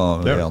 da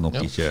er han nok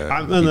ikke...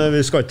 Nei, men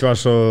vi skal ikke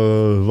være så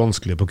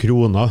vanskelig på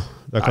kroner,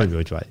 det kan vi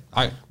jo ikke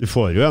være. Du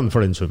får jo en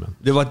for den summen.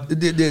 Det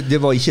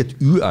var ikke et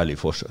uærlig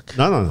forsøk.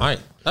 Nei.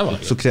 Det var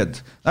Så kred.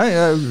 Nei,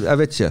 jeg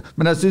vet ikke.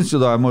 Men jeg synes jo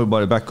da, jeg må jo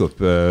bare backe opp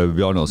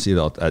Bjarne og si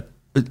at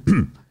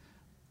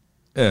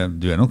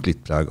du nok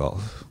litt preget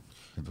av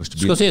den første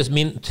bilen. Skal sies,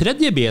 min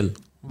tredje bil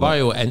var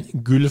jo en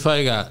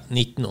gullfarge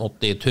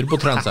 1980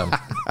 Turbotransam.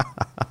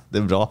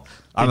 Det bra.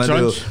 Nei, men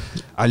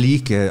jeg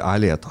liker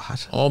ærligheten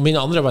her. Og min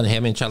andre var en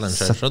Hemin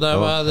Challenger, så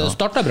det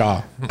startet bra.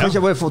 Kan ikke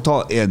jeg bare få ta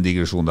en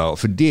digresjon da?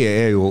 For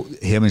det jo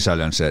Hemin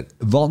Challenger.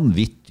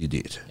 Vanvittig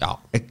dyr. Ja.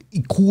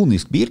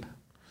 Ikonisk bil,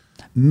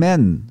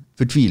 men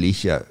fortvil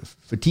ikke.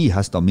 For 10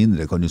 hester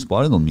mindre kan du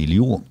spare noen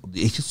millioner. Og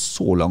det ikke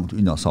så langt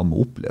unna samme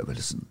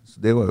opplevelsen.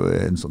 Så det var jo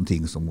en sånn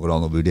ting som går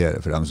an å vurdere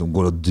for dem som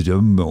går og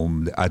drømmer om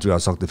det. Jeg tror jeg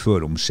har sagt det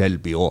før om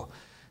Shelby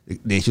også.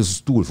 Det ikke så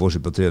stor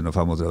forskjell på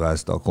 335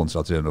 hester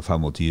kontra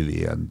 325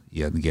 i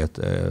en GT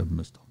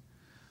Mustang.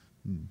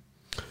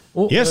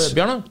 Yes.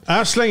 Bjarne?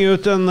 Jeg slenger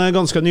ut en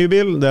ganske ny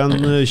bil. Det en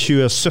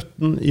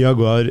 2017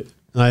 Jaguar,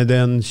 nei, det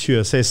en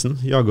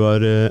 2016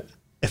 Jaguar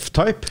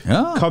F-Type,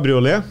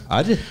 Cabriolet.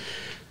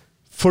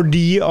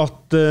 Fordi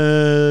at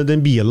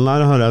den bilen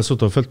her har jeg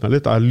suttet og følt meg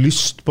litt. Jeg har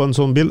lyst på en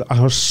sånn bil. Jeg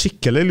har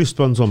skikkelig lyst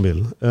på en sånn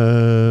bil.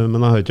 Men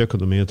jeg har ikke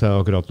økonomi til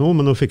akkurat nå.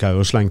 Men nå fikk jeg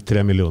jo slengt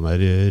 3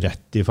 millioner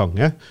rett i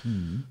fanget.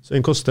 Så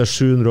den koster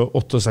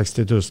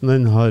 768 000.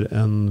 Den har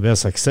en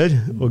V6-er.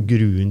 Og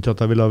grunnen til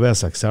at jeg vil ha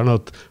V6-eren er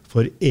at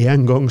for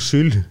en gangs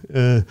skyld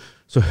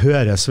så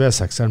høres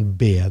V6-eren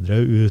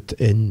bedre ut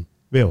enn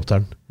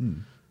V8-eren.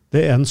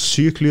 Det en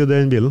syk lyd i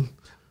den bilen.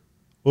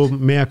 Og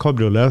med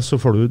Cabriolet så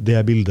får du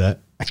det bildet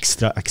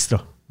ekstra. Så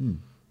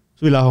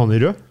vil jeg ha den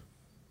i rød.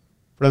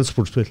 For det en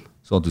sportsbil.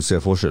 Så at du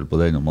ser forskjell på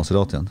den og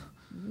Maseratien?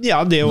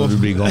 Ja, det jo. Når du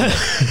blir gammel.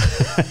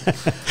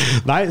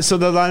 Nei, så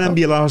det der en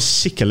bil jeg har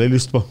skikkelig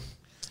lyst på.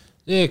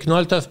 Det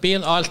knalltøff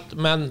bil, alt,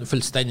 men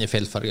fullstendig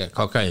feilfarge.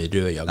 Hva kan en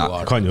rød Jaguar?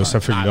 Nei, kan jo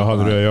selvfølgelig ha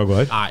en rød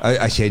Jaguar.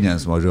 Jeg kjenner en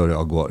som har rød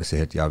Jaguar, det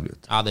ser helt jævlig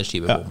ut. Ja, det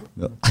skivebom.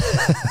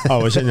 Ja,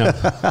 jeg kjenner jeg.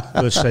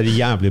 Det ser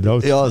jævlig bra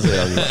ut. Ja, det ser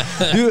jævlig bra.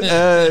 Du,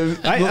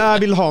 nei,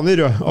 jeg vil ha den i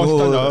rød.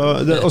 Alt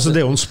annet, det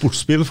er jo en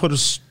sportsbil for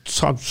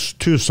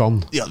tusen.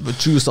 Ja,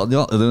 tusen,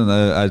 ja. Den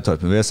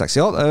R-Type med V6.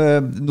 Ja,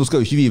 nå skal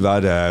jo ikke vi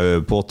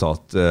være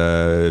påtatt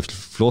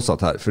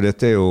flåsatt her, for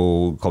dette er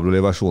jo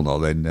Cabriolet-versjonen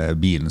av den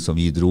bilen som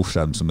vi dro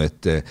frem som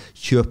et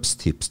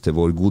kjøpstips til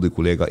vår gode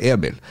kollega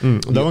Emil.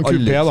 Det var en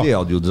kupé da. Alle tre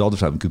hadde jo dratt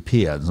frem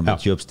kupéen som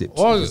et kjøpstips.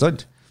 Og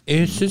sant?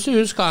 jeg synes jeg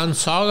husker han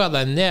saga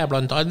den ned,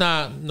 blant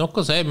annet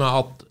noe å si med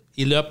at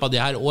i løpet av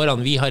de her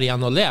årene vi har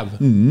igjen å leve,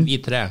 vi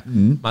tre,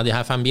 med de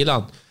her 5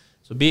 bilene,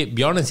 så blir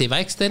Bjarnes i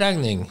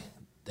verkstedregning,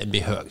 den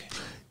blir høy.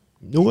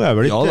 Nå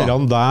vel ikke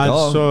den der,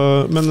 så,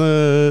 men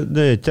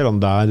det ikke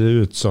den der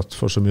utsatt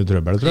for så mye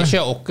trøbbel, tror jeg. Det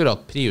er ikke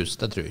akkurat Prius,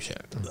 det tror jeg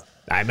ikke.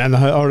 Nei, men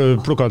har du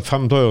plukket ut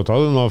 5 Toyota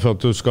nå for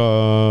at du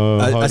skal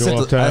ha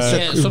råd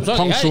til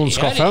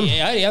pensjonskaffen?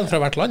 Jeg igjen fra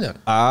hvert land.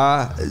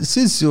 Jeg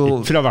synes jo...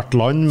 Fra hvert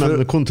land,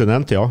 men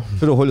kontinent, ja.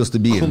 For å holde oss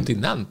til bilen.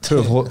 Kontinent?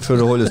 For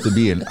å holde oss til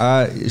bilen.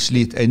 Jeg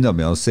sliter enda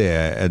med å se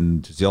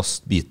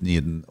entusiastbiten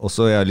i den, og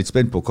så er jeg litt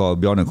spent på hva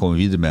Bjarne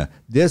kommer videre med.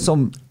 Det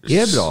som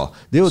er bra,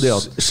 det er jo det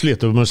at...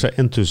 Sliter du med å se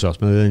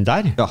entusiasme med den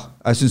der? Ja,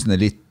 jeg synes den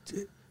er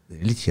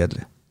litt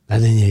kjedelig. Nei,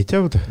 den er ikke,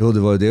 vet du. Jo,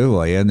 det var det vi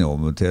var enige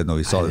om til når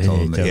vi sa det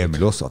til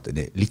Emil også, at den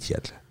er litt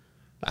kjedelig.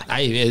 Nei,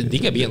 jeg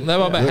digger bilen. Det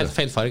var bare helt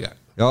feil farge.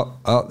 Ja,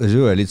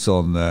 rød er litt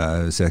sånn,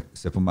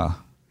 se på meg.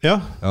 Ja.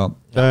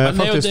 Men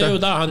det er jo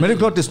da han... Men det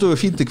er klart det står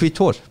jo fint til kvitt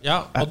hår.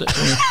 Ja,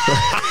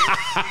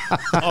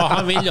 og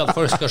han vil jo at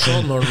folk skal se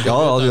når han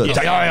går ut.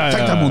 Tenk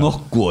deg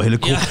Monaco,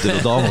 helikopter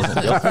og damer og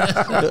sånt.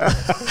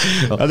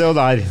 Ja, det er jo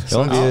der.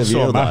 Ja, vi er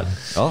jo der.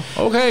 Ja.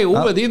 Ok,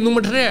 Ove, din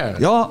nummer 3.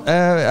 Ja,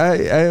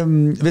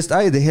 hvis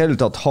jeg i det hele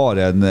tatt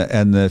har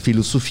en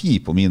filosofi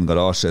på min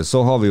garasje,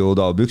 så har vi jo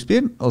da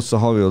bruksbilen, og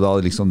så har vi jo da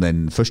liksom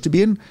den første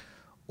bilen,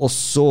 og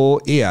så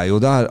er jeg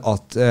jo der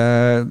at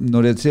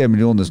når det er 3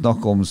 millioner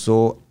snakk om,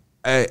 så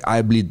er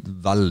jeg blitt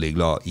veldig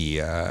glad i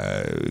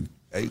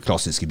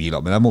klassiske biler,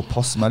 men jeg må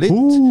passe meg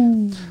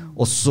litt.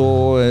 Og så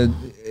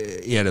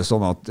er det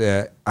sånn at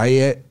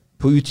jeg er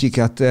på utkikk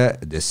etter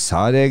det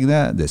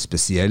særegne, det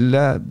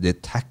spesielle,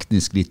 det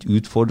teknisk litt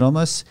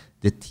utfordrende,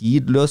 det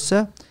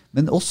tidløse,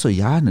 men også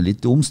gjerne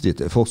litt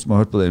omstritte. Folk som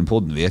har hørt på den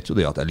podden vet jo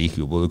det at jeg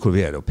liker jo både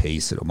Corvair og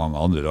Pacer og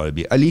mange andre rare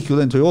biler. Jeg liker jo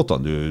den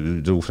Toyotaen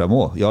du dro frem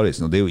også,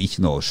 Yarisen, og det er jo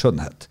ikke noe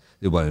skjønnhet.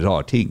 Det er jo bare en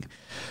rar ting.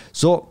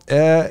 Så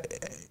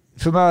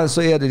for meg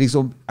så er det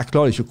liksom, jeg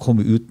klarer ikke å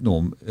komme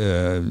utenom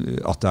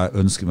at jeg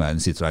ønsker meg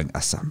en Citroën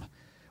SM.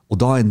 Og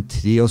da en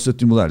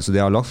 73-modell, så det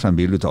jeg har lagt frem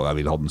bildet av, jeg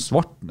vil ha den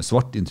svart, med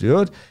svart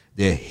interiør.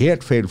 Det er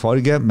helt feil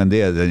farge, men det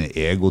er den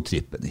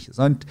egotrippen, ikke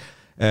sant?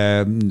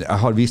 Jeg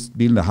har vist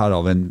bildet her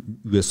av en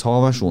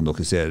USA-versjon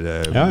dere ser,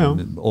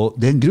 og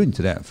det er en grunn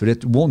til det, for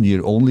et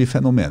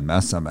one-year-only-fenomen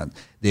med SM-en,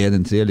 det er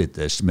den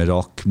 3-liters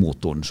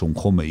Merak-motoren som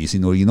kommer i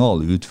sin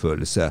originale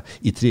utførelse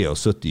i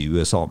 73 i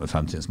USA med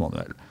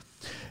 5-trinnsmanuell.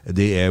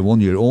 Det er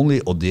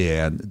one-year-only, og det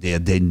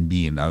er den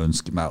bilen jeg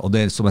ønsker meg, og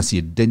det er som jeg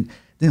sier,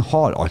 den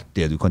har alt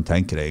det du kan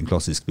tenke deg i en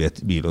klassisk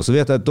bil, og så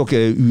vet jeg at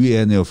dere er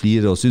uenige og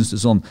flirer og synes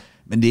det sånn,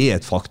 men det er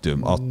et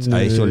faktum at jeg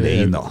er ikke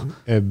alene.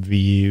 Er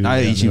vi Nei,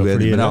 ikke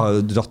uenig, men jeg har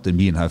dratt den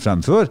bilen her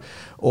frem før,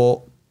 og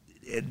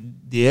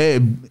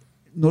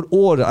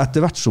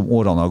etter hvert som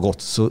årene har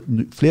gått, så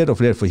flere og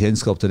flere får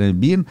kjennskap til den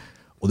bilen,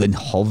 og den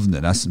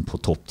havner nesten på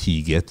topp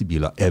 10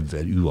 GT-biler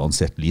ever,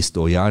 uansett liste,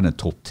 og gjerne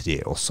topp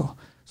 3 også.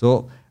 Så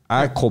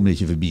jeg kommer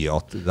ikke forbi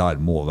at det der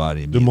må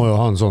være i min. Du må jo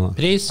ha en sånn.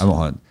 Pris? Jeg må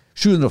ha en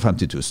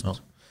 750 000.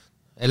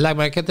 Jeg legger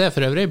meg ikke til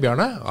for øvrig,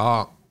 Bjarne.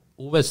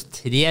 Oves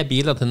 3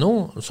 biler til nå,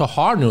 så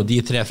har han jo de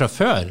 3 fra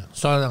før.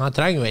 Så han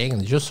trenger jo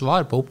egentlig ikke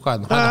svar på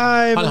oppgaven.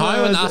 Han har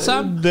jo en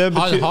SM,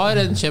 han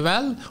har en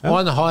Chevelle, og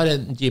han har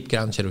en Jeep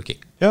Grand Cherokee.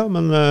 Ja,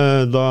 men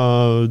da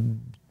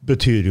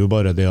betyr jo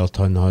bare det at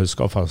han har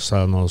skaffet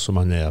seg noe som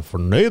han er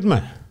fornøyd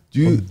med.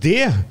 Du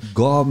det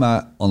ga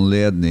meg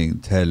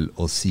anledning til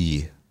å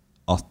si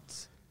at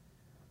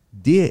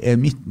det er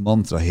mitt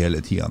mantra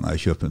hele tiden når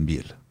jeg kjøper en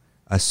bil.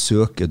 Jeg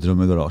søker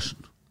drømmegarasjen.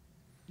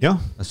 Ja.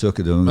 Jeg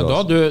søker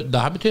drømmegarasjen. Men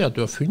det her betyr at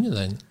du har funnet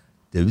den.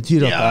 Det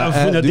betyr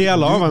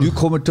at du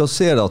kommer til å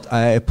se at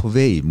jeg er på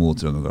vei mot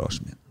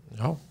drømmegarasjen min.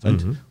 Ja.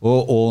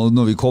 Og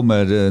når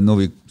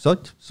vi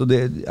sant? Så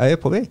jeg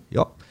er på vei,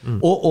 ja.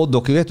 Og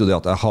dere vet jo det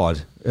at jeg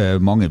har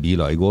mange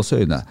biler i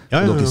gåseøyne.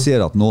 Og dere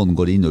ser at noen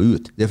går inn og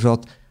ut. Det er for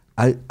at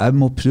jeg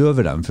må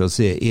prøve dem for å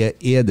se,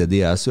 er det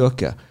jeg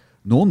søker?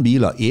 Noen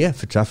biler er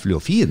fortreffelige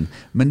og fine,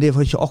 men det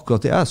var ikke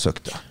akkurat det jeg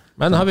søkte.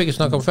 Men har vi ikke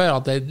snakket om før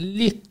at det er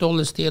litt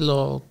dårlig stil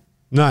å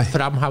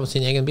fremheve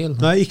sin egen bil?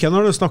 Nei, ikke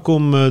når det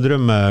snakker om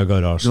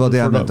drømmegarasjen. Det var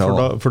det jeg mente.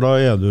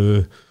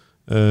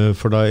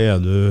 For da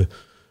er du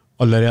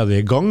allerede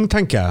i gang,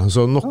 tenker jeg.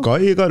 Så noe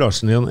i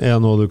garasjen din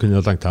er noe du kunne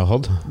tenkt deg å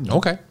ha.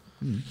 Ok.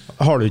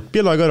 Har du ikke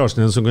biler i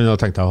garasjen din som kunne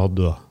tenkt deg å ha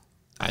da?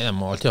 Nei, jeg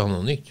må alltid ha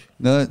noe nytt.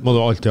 Må du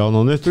alltid ha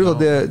noe nytt?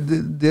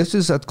 Det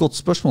synes jeg er et godt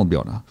spørsmål,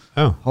 Bjarne.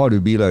 Ja. Har du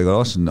biler i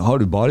garasjen?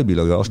 Har du bare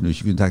biler i garasjen du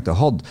ikke kunne tenkt deg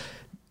å ha?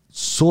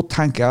 Så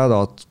tenker jeg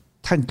da at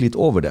tenk litt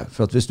over det,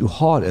 for at hvis du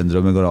har en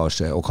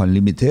drømmegarasje og kan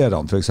limitere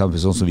den, for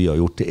eksempel sånn som vi har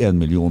gjort til 1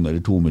 million,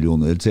 eller 2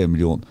 millioner, eller 3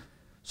 millioner,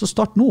 så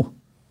start nå.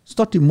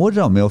 Start i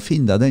morgen med å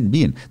finne deg den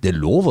bilen. Det er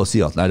lov å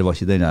si at nei, det var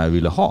ikke den jeg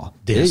ville ha.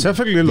 Det er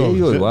selvfølgelig lov.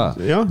 Det gjør jo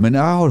jeg. Ja. Men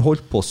jeg har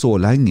holdt på så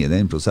lenge i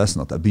den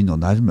prosessen at jeg begynner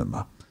å nærme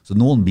meg. Så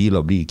noen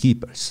biler blir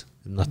keepers.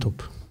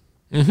 Nettopp.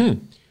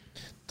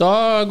 Da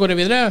går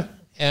jeg videre.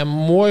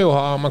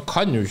 Man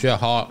kan jo ikke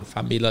ha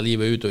 5 biler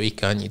livet ut og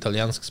ikke ha en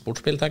italiensk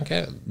sportsbil,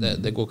 tenker jeg.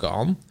 Det går ikke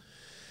an.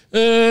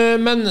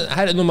 Men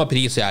her er noe med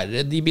pris her.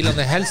 De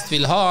bilene jeg helst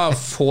vil ha,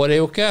 får jeg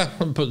jo ikke.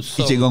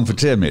 Så ikke engang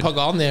for 3 mil.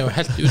 Pagani er jo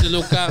helt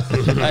utelukket.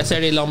 Jeg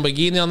ser de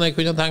Lamborghiniene jeg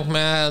kunne tenkt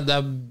meg. Det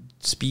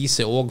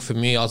spiser også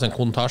for mye. Altså en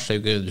Countach er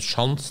jo ikke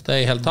sjans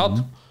det i hele tatt.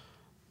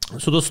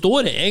 Så da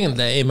står det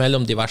egentlig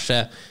mellom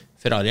diverse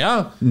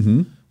Ferrarier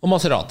og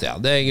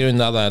Maseratier. Det er grunnen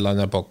til at jeg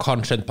lander på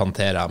kanskje en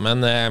Pantera. Men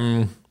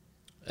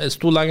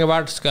sto lenge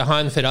vært, skal jeg ha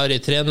en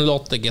Ferrari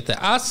 308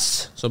 GTS,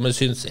 som jeg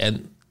synes er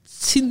en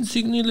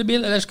sinnssykt nydelig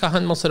bil, eller skal jeg ha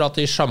en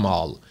Maserati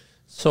Jamal?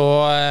 Så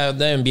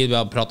det er en bil vi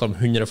har pratet om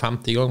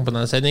 150 ganger på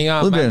denne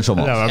sendingen. Det ble en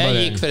Jamal.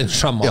 Jeg gikk for en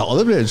Jamal. Ja,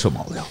 det ble en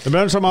Jamal, ja. Det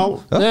ble en Jamal.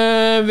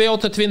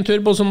 V8 Twin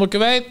Turbo, som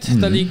dere vet.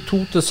 Det ligger 2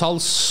 til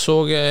salgs, så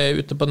jeg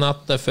ute på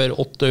nettet for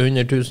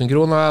 800 000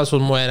 kroner, så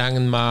må jeg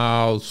regne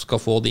med å skal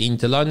få det inn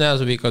til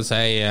landet, så vi kan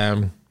si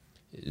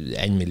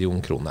 1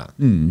 million kroner.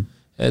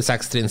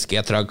 6-trinns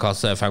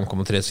G-tragkasse,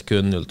 5,3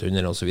 sekunder,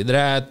 0-100 og så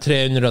videre.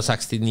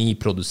 369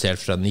 produsert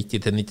fra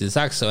 90 til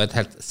 96, og et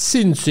helt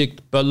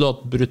sinnssykt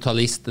bøllått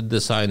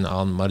brutalist-design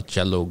av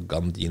Marcello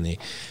Gandini.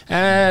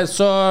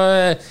 Så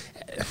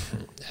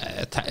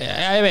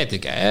jeg vet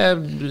ikke.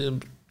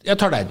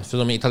 Jeg tar den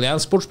som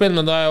italiensk sportsbil,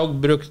 men da har jeg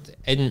også brukt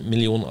 1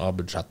 million av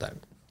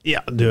budsjettet. Ja,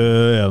 det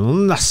er jo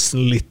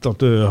nesten litt at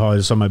du har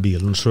samme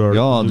bilen selv.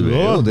 Ja, du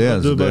er jo det.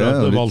 Du bare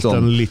har valgt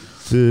en litt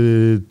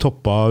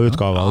toppa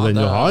utgave av den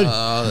du har.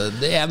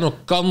 Det er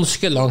nok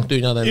ganske langt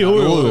unna den. Jo,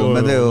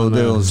 men det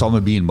er jo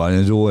samme bilen, bare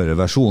en råere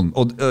versjon.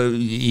 Og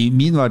i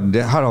min verden,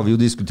 her har vi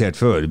jo diskutert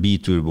før,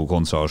 biturbo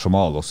kontra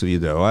Jamal og så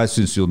videre, og jeg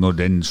synes jo når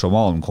den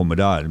Jamalen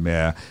kommer der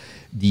med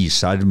de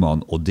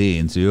skjermene og det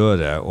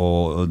interiøret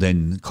og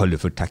den kaller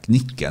for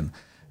teknikken,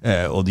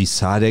 og de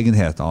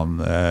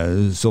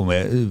særegenhetene som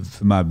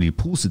for meg blir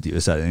positive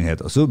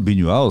særegenheter, så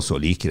begynner jeg også å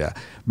like det.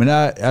 Men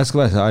jeg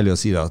skal være så ærlig og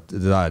si at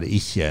det der er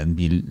ikke en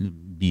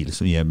bil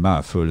som gir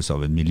meg følelse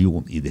av 1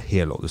 million i det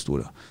hele og det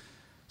store.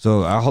 Så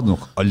jeg hadde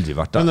nok aldri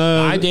vært der.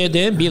 Nei, det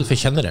er en bil for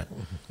kjennere.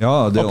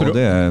 Ja, det kan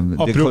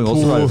jo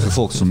også være for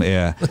folk som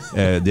er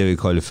det vi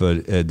kaller for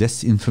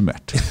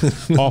desinformert.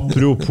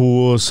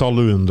 Apropos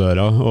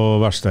salundøra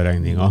og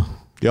verkstedregninger.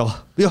 Ja,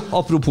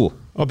 apropos.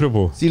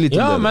 Si litt om det.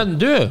 Ja, men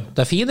du,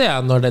 det fine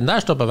er når den der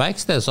står på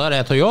verksted, så har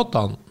jeg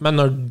Toyotaen. Men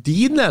når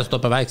dine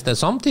står på verksted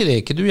samtidig,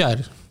 hva du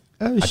gjør?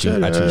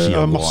 Jeg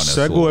har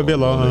masse gode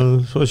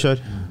biler å kjøre.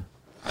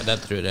 Nei, det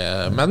tror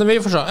jeg. Men vi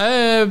får se.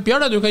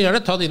 Bjarne, du kan gjerne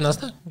ta din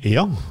neste.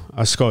 Ja,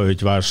 jeg skal jo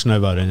ikke være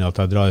snøvere enn at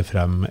jeg drar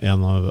frem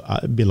en av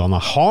bilene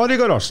jeg har i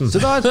garasjen.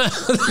 Det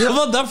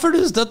var derfor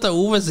du støttet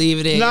Oves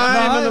ivrig.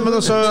 Nei, men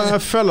altså,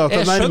 jeg føler at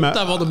jeg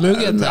skjønte hva du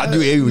mugget. Nei, du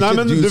er jo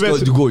ikke,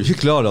 du går jo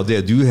ikke klar av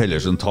det, du heller,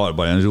 som tar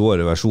bare en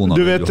råere versjon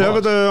av det du har. Du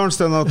vet,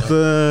 Arnstein, at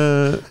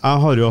jeg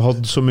har jo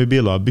hatt så mye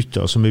biler,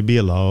 byttet så mye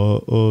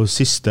biler, og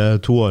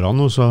siste 2 årene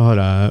nå så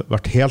har jeg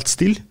vært helt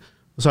stille.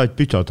 Så har jeg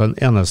ikke byttet til en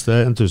eneste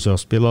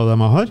entusiastbil av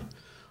dem jeg har.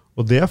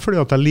 Og det fordi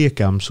at jeg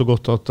liker dem så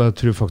godt at jeg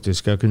tror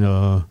faktisk jeg kunne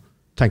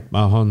tenkt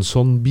meg å ha en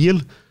sånn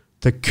bil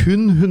til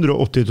kun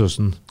 180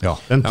 000. Ja.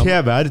 En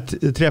TVR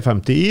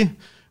 350i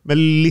med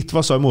litt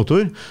vassere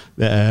motor.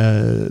 Det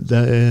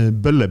er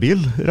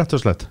bøllebil, rett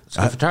og slett.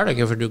 Skal jeg fortelle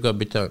deg hvorfor du ikke har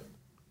byttet?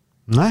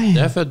 Nei.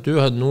 Det er for at du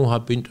nå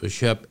har begynt å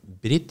kjøpe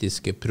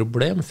britiske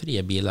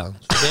problemfrie biler.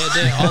 Så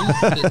det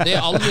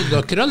er aldri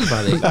noe krøll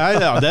med deg. Nei,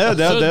 ja,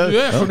 så du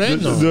er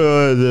fornøyd nå?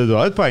 Du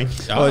har et poeng.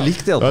 Ja. Jeg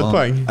likte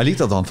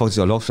at han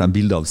faktisk har lagt frem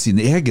bilder av sin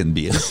egen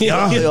bil.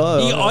 Ja. I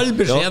all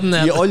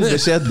beskjedenhet. I all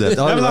beskjedenhet.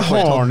 Ja, men jeg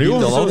har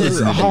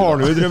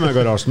den jo i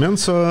drømmegarasjen min,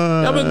 så...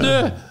 Ja, men du,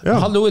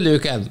 hallo i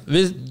luken.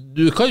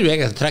 Du kan jo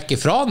egentlig trekke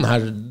fra den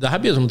her. Det her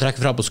blir som å trekke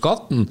fra på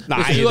skatten.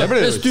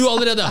 Hvis du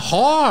allerede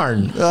har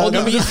den, og du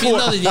vil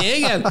finne din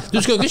egen. Du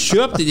skal jo ikke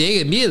kjøpe din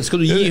egen bil.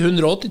 Skal du gi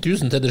 180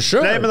 000 til deg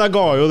selv? Nei, men jeg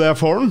ga jo det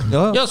for den.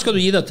 Ja, skal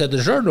du gi det til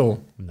deg selv nå?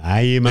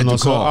 Nei, men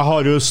altså, jeg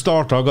har jo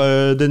startet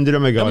den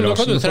drømmegarasjen. Ja, men da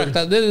kan du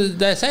trekke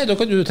det jeg sier, da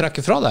kan du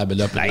trekke fra deg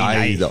beløpet.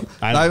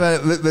 Nei,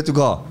 men vet du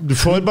hva? Du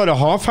får bare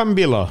ha 5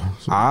 biler.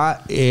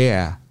 Jeg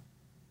er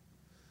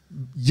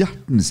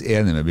hjertens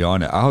enig med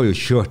Bjarne. Jeg har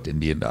jo kjørt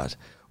en bil der.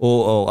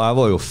 Og jeg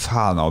var jo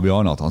fan av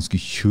Bjarne at han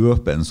skulle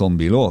kjøpe en sånn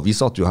bil også. Vi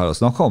satt jo her og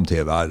snakket om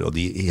TVR og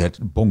de helt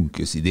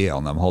bonkes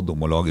ideene de hadde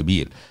om å lage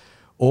bil.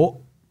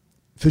 Og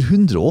for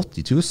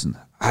 180 000,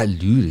 jeg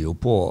lurer jo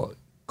på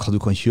hva du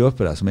kan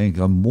kjøpe deg som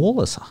egentlig kan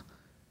måle seg.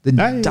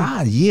 Den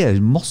der gir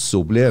masse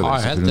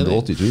opplevelser for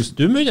 180 000.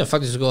 Du må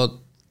faktisk gå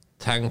og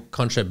tenke,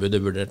 kanskje jeg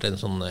burde vurdert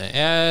en sånn...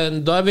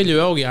 Da vil jeg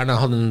jo også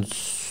gjerne ha den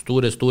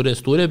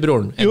store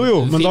broren.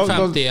 Jo, men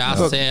 450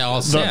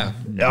 SCAC.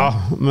 Ja,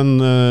 men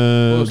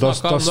da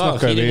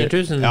snakker vi...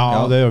 400 000.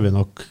 Ja, det gjør vi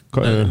nok.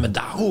 Men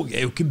det er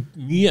jo ikke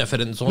mye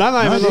for en sånn...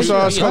 Nei, men altså,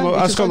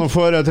 jeg skal nå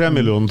få 3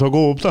 millioner til å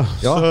gå opp da.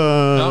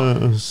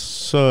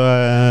 Så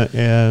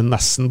jeg er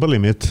nesten på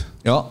limit.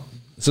 Ja.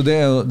 Så det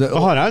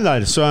har jeg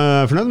der, så jeg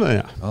er fornøyd med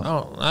det.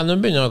 Nå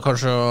begynner jeg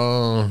kanskje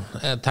å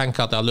tenke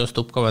at jeg har løst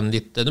oppgaven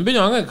litt. Nå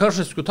begynner jeg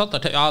kanskje skulle tatt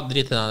der til. Ja,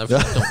 drit i det.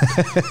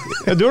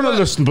 Du har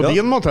løsten på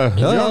din måte.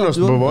 Du har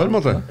løsten på vår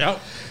måte. Ja.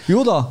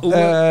 Jo da,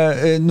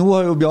 nå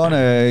har jo Bjarne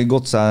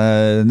gått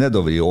seg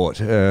nedover i år.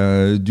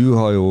 Du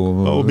har jo...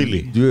 Og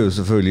billig. Du er jo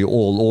selvfølgelig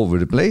all over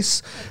the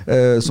place,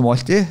 som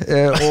alltid.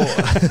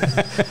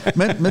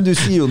 Men du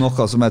sier jo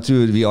noe som jeg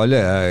tror vi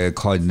alle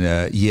kan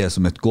gi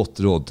som et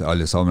godt råd til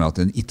alle sammen, at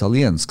en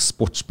italiensk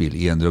sportsbil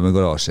i en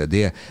drømmegarasje,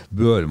 det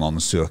bør man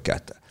søke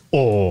etter.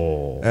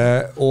 Og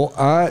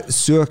jeg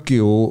søker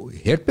jo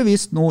helt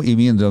bevisst nå i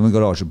min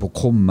drømmegarasje på å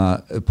komme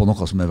på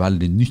noe som er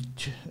veldig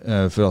nytt,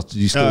 for at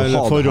vi skal ha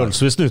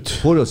forholdsvis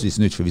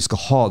nytt, for vi skal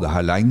ha det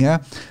her lenge.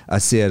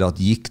 Jeg ser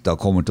at gikta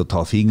kommer til å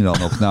ta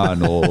fingrene og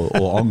knærne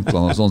og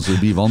anklene og sånn, så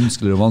det blir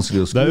vanskeligere og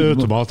vanskeligere. Det er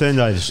automat den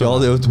der. Ja,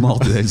 det er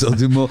automat den, så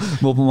du må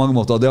på mange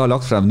måter, det har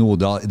lagt frem nå,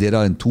 det er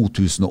en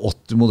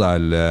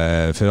 2008-modell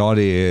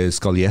Ferrari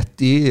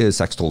Scaglietti,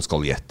 612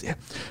 Scaglietti,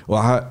 og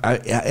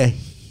jeg er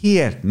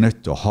helt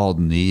nødt til å ha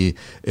den i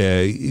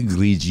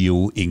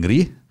Grigio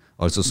Ingri,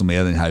 altså som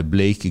er den her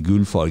bleike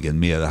gullfargen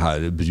med det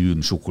her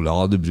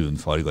sjokoladebrun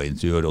farget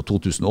interiør, og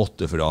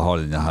 2008, for da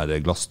har den her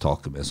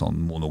glasstaket med sånn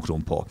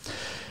monokrom på.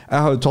 Jeg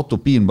har jo tatt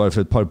opp bilen bare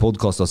for et par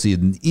podcaster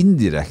siden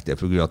indirekte,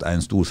 for grunn av at jeg er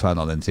en stor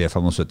fan av den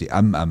 375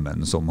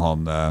 MM-en som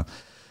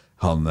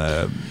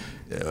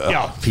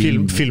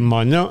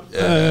filmmann, ja.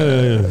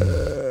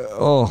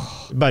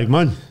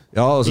 Bergman.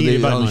 Ja, altså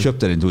han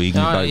kjøpte den til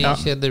Ingrid Bergman. Ja,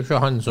 ikke det er ikke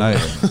han som...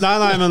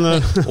 Nei, men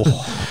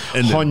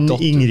han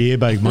Ingrid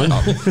Bergman.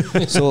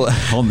 Så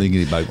han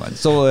Ingrid Bergman.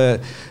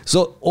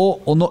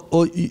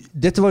 Og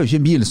dette var jo ikke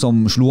en bil som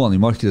slo an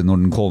i markedet når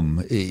den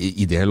kom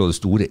i det hele og det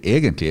store,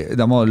 egentlig.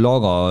 De har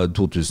laget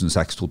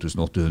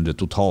 2600-2800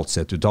 totalt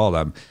sett ut av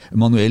dem.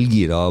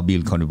 Manuellgira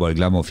bil kan du bare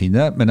glemme å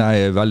finne, men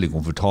jeg er veldig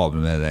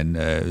komfortabel med den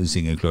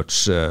single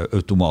clutch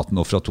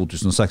automaten, og fra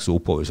 2006 og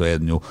oppover så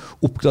er den jo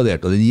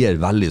oppgradert, og den gir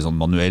veldig sånn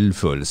manuell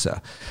følelse.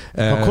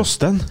 Hva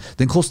koster den?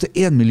 Den koster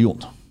 1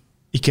 million.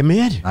 Ikke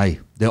mer? Nei,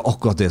 det er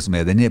akkurat det som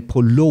er. Den er på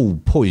low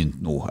point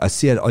nå. Jeg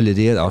ser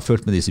allerede, jeg har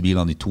ført med disse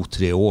bilene i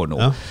 2-3 år nå.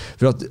 Ja.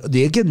 For at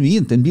det er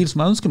genuint en bil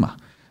som jeg ønsker meg.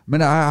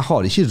 Men jeg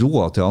har ikke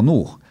råd til han nå.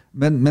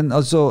 Men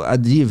altså,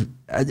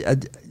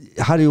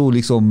 her er jo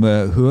liksom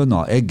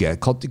høna og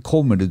egget.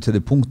 Kommer det til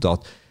det punktet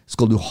at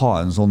skal du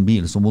ha en sånn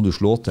bil, så må du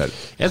slå til.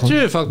 Jeg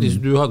tror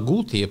faktisk du har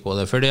god tid på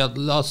det, fordi at,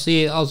 la oss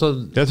si, altså,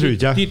 Det tror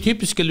ikke jeg. de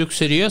typiske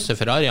luksuriøse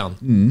Ferrariene,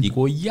 de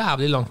går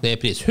jævlig langt ned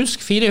i pris. Husk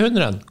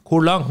 400,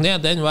 hvor langt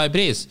ned den var i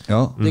pris.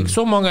 Ja. Det er ikke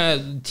så mange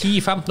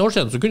 10-15 år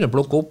siden så kunne du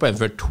plukke opp en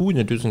for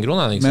 200 000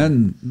 kroner.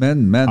 Liksom.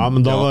 Men Ja,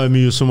 men da var det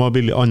mye som var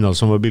billig, annet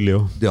som var billig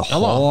jo. det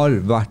har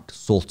vært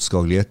solgt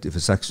Scaglietti for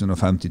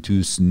 650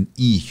 000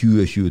 i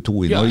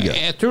 2022 i Ja, Norge.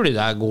 jeg tror de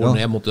der går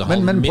ned mot det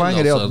Men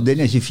poenget er at den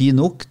er ikke fin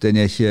nok, den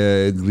er ikke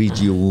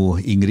Grigio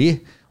Ingrid,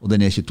 og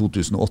den er ikke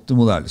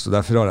 2008-modell, så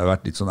derfor har jeg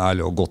vært litt sånn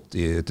ærlig og gått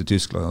til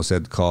Tyskland og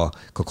sett hva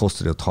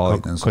koster det å ta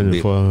inn en Kan sånn du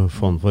bil.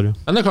 få den for, ja.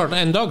 Men det er klart,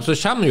 en dag så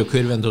kommer jo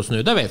kurven til å snu,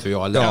 det vet vi jo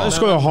alle. Ja,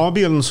 skal jo ha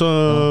bilen, så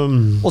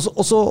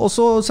Og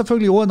så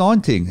selvfølgelig også en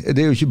annen ting, det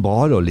er jo ikke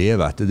bare å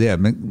leve etter det,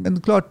 men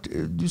klart,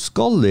 du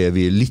skal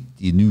leve litt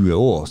i nuet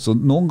også, så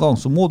noen gang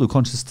så må du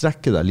kanskje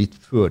strekke deg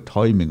litt før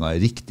timingen er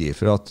riktig,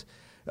 for at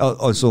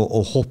altså å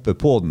hoppe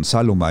på den,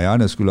 selv om jeg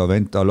gjerne skulle ha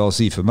ventet, la oss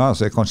si for meg,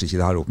 så er kanskje ikke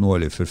det her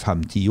oppnåelig for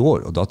 5-10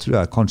 år, og da tror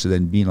jeg kanskje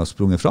den bilen har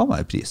sprunget fra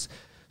meg i pris.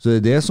 Så det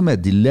er det som er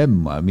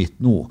dilemmaet mitt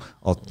nå,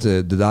 at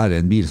det der er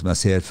en bil som jeg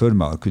ser for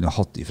meg kunne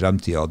hatt i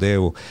fremtiden. Det er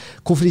jo,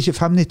 hvorfor ikke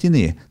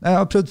 599? Nei,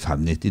 jeg har prøvd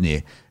 599.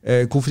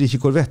 Hvorfor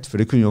ikke Corvette?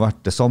 For det kunne jo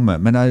vært det samme,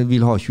 men jeg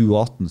vil ha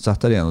 2018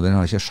 setter igjen, og den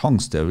har ikke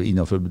sjans til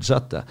innenfor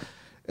budsjettet.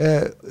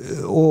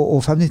 Og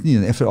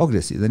 599 er for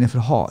aggressiv, den er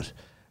for hard.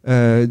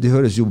 Det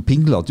høres jo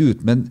pinglet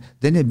ut, men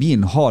denne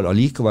bilen har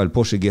allikevel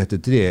Porsche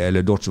GT3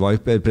 eller Dodge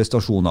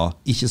Viper-prestasjoner,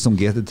 ikke som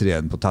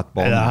GT3-en på tett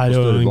bane. det her er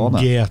jo en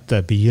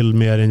GT-bil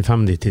mer enn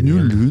 599.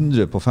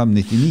 0-100 på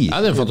 599. Ja,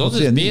 det er en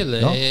fantastisk bil.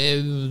 Ja.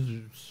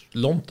 Jeg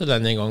lånte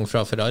den en gang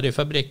fra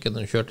Ferrari-fabrikken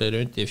og kjørte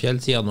rundt i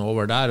fjellsidene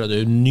over der, og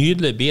det er jo en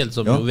nydelig bil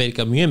som jo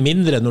virker mye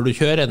mindre når du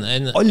kjører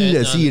en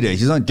Alle sier det,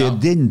 ikke sant? Det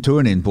er den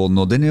turn-in på den,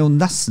 og den er jo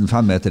nesten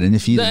 5 meter, den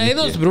er 4,90. Det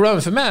eneste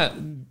problemet for meg,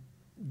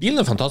 bilen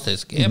er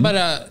fantastisk, er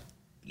bare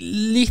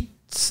litt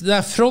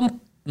den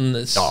fronten,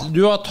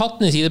 du har tatt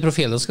den i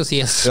sideprofilen, det skal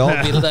sies. Ja,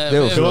 det er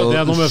jo for Det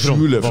er noe å med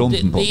skjule det,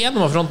 fronten på. det er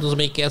noe med fronten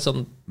som ikke er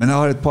sånn. Men jeg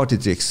har et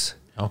partytriks.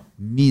 Ja.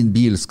 Min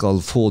bil skal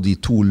få de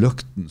 2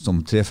 løktene som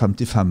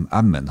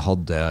 355M-en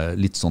hadde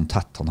litt sånn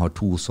tett. Han har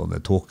 2 sånne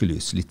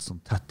tåkelys litt sånn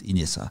tett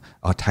inni seg.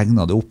 Jeg har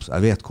tegnet det opp, så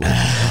jeg vet hvor.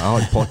 Jeg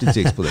har et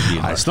partytriks på den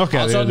bilen. Nei, snakker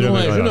jeg Altså, i nå er det ikke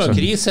noe drømmegarasjen.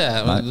 krise,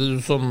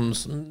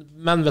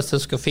 men hvis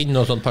jeg skal finne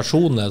noen sånne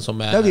personer som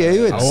er... Ja, vi er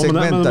jo i et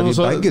segment der vi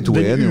begge to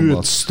er enige om Den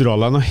at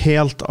utstråler noe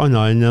helt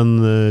annet enn en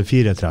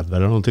 430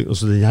 eller noe.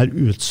 Altså, den her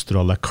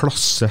utstråler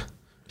klasse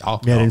Ja,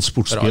 mer enn for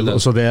sportsbil. alle.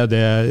 Altså, det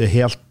er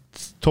helt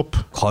topp.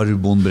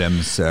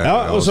 karbonbremse.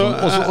 Ja, og så-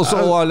 og så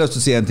har jeg lyst til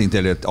å si en ting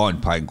til, et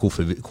annet poeng.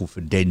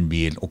 Hvorfor den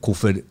bilen, og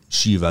hvorfor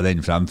skyver jeg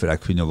den frem? For jeg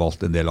kunne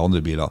valgt en del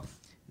andre biler.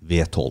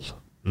 V12.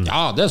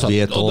 Ja, det er sant.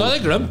 V12. Og da hadde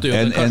jeg glemt jo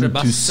En det kanskje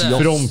beste.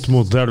 entusiast.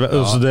 Frontmodell,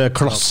 altså det er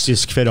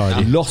klassisk Ferrari.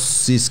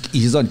 Klassisk,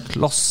 ikke sant?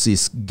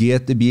 Klassisk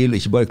GT-bil,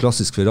 ikke bare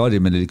klassisk Ferrari,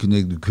 men det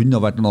kunne ha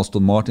vært en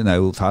Aston Martin. Jeg er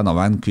jo fan av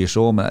Vanquish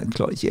også, men jeg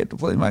klarer ikke helt å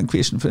få den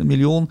Vanquishen for 1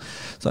 million,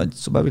 sant?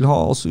 Som jeg vil ha,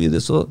 og så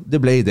videre. Så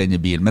det ble denne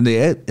bilen. Men det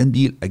er en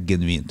bil jeg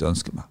genuint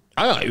ønsker meg.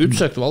 Ja,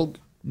 utsøkt valg.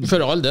 For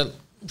all del.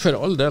 For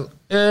all del.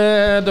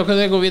 Da kan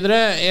jeg gå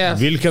videre.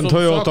 Hvilken som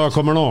Toyota sagt,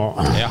 kommer nå?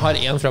 jeg har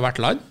en fra hvert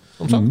land,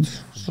 som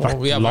sagt. Så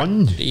Hvert vi har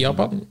land? vært i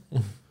Japan.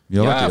 Vi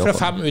har Ja, vært i fra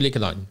Japan. 5 ulike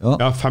land.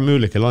 Ja, 5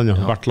 ulike land, ja.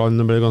 Hvert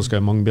land blir ganske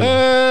mange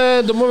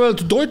biler. Da må vi vel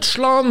til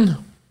Deutschland.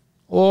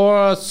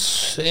 Og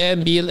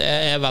en bil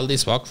jeg er veldig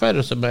svak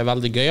for, som er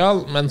veldig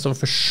gøyal, men som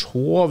for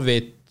så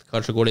vidt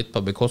kanskje går litt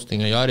på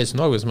bekostning av Yarisen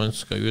også, hvis man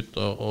skal ut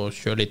og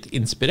kjøre litt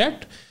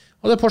inspirert.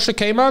 Og det er Porsche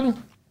Cayman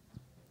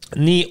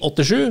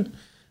 987.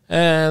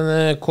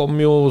 Den kom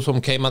jo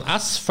som Cayman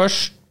S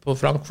først på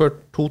Frankfurt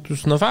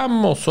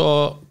 2005, og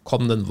så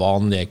kom den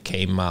vanlige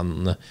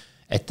Cayman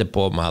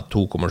etterpå med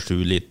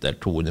 2,7 liter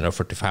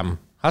 245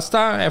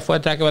 hester. Jeg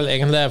foretrekker vel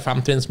egentlig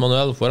 5-trinns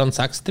manuell foran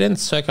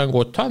 6-trinns, så jeg kan gå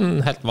og ta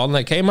en helt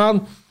vanlig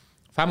Cayman.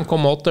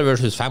 5,8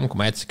 versus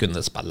 5,1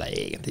 sekunder spiller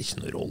egentlig ikke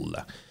noen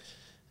rolle.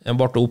 Den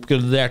ble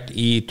oppgradert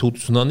i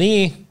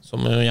 2009, som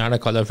jeg gjerne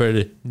kaller for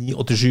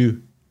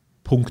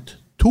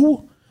 987.2.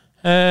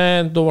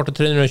 Da ble det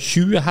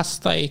 320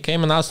 hester i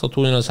Cayman S og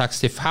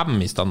 265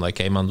 i standard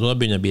Cayman, så da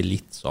begynner det å bli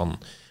litt sånn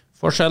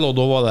forskjell, og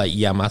da var det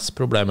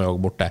IMS-problemet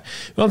også borte.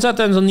 Uansett,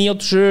 en sånn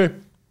 987,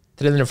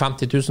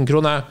 350 000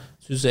 kroner,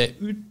 synes jeg er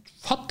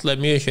utfattelig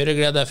mye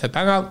kjøreglede for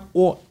pengene,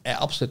 og jeg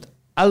absolutt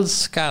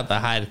elsker det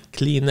her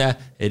kline,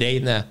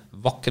 rene,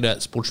 vakre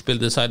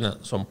sportsbildesignet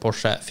som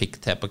Porsche fikk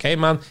til på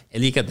Cayman.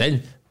 Jeg liker den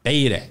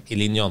bedre i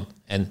linjene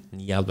enn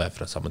 911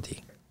 fra samme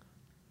tid.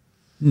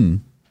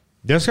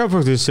 Det skal jeg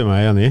faktisk si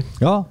meg enig i.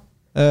 Ja.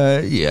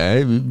 Vi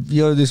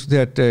har jo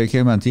diskutert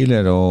Cayman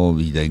tidligere, og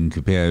i den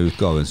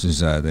kupé-utgaven synes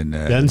jeg den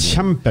Det er en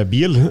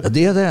kjempebil, Ja,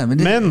 det er det, men,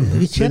 men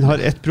den har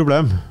ett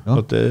problem. Ja.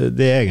 At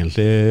det er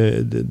egentlig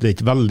det er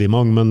ikke veldig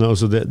mange, men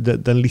altså det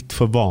er en litt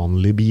for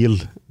vanlig bil,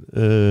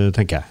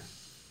 tenker jeg.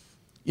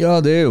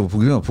 Ja, det er jo på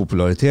grunn av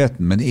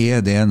populariteten, men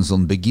er det en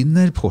sånn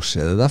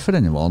beginner-Porsche? Det er derfor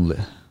den er vanlig.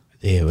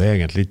 Det er jo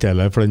egentlig ikke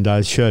heller, for den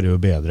der kjører jo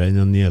bedre enn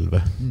en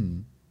 911.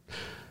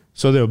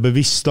 Så det jo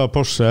bevisst av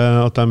Porsche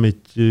at de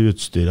ikke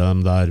utstyrer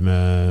dem der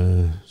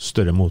med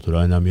større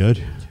motorer enn de gjør.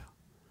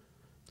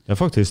 Det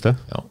faktisk det.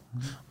 Ja.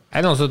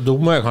 En av de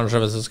dumme,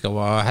 kanskje, hvis jeg skal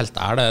være helt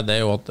ærlig, det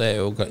jo at det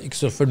jo ikke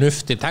så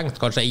fornuftig tenkt.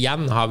 Kanskje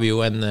igjen har vi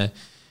jo det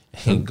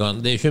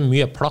ikke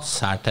mye plass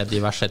her til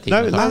diverse ting.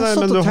 Nei,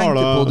 men du har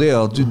da... på det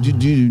at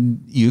du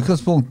i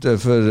utgangspunktet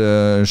for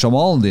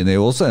sjamalen din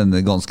jo også en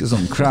ganske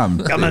sånn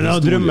cramped Ja, men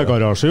det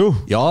drømmegarasje jo.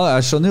 Ja,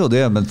 jeg skjønner jo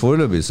det, men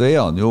foreløpig så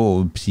han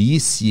jo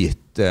prisgitt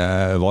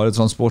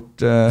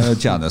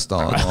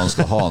varetransporttjenester når han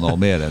skal ha noe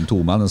mer enn 2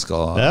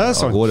 mennesker. Det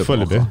sant,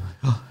 foreløpig.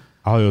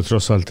 Jeg har jo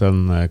tross alt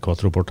en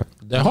quattroporte.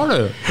 Det har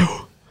du.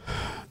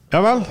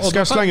 Ja vel,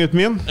 skal jeg slenge ut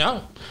min? Ja.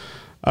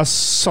 Jeg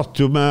satt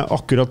jo med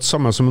akkurat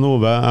samme som en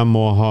Ove. Jeg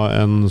må ha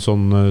en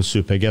sånn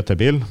super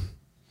GT-bil.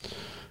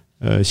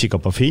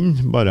 Kikket på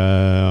Finn, bare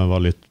var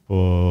litt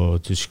på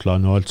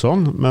Tyskland og alt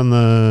sånn. Men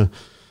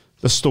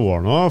det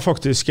står nå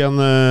faktisk en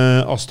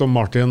Aston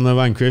Martin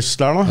Vanquish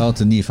der da. Ja,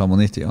 til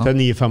 995, ja. Til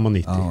 995.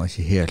 Ja, det var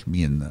ikke helt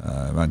min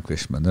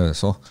Vanquish, men det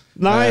så.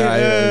 Nei,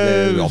 det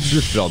er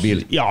absolutt bra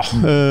bil. Ja,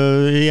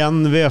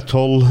 igjen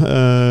V12,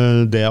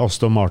 det er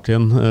Aston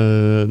Martin.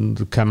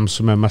 Hvem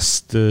som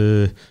mest...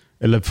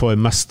 eller får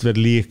mest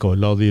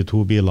vedlikehold av de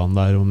 2 bilene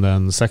der, om det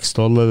en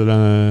 612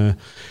 eller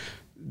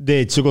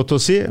det ikke så godt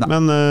å si,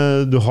 men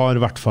du har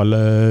I hvert fall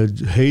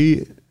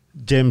høy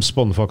James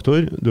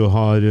Bond-faktor. Du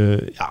har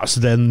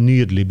altså det en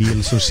nydelig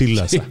bil som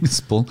skiller seg.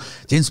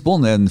 James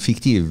Bond en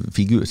fiktiv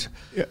figur.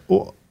 Ja,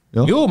 og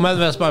Ja. Jo, men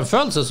hvis man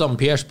føler seg som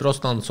Pierce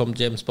Brosnan som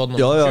James Bond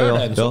når man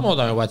kjører den, så må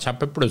det jo være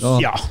kjempepluss.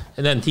 Ja.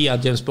 Den tiden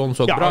James Bond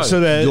så bra ut.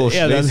 Så det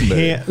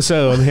så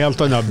det en helt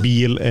annen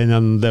bil enn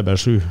en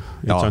DB7,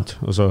 ikke sant?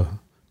 Altså,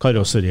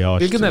 karosseri og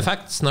alt. Hvilken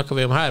effekt snakker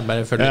vi om her?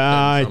 Bare for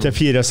ikke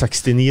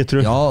 469, tror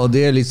jeg. Ja, og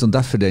det liksom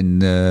derfor den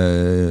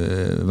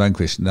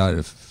Vanquishen der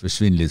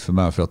forsvinner litt for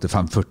meg, for at det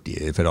 540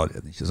 I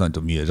Ferrarien, ikke sant?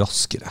 Og mye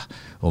raskere,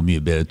 og mye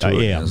bedre tur.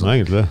 Ja,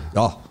 egentlig.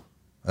 Ja,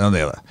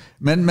 det det.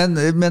 Men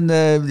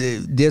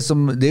det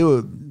jo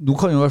nå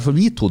kan jo I hvert fall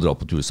vi 2 dra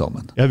på tur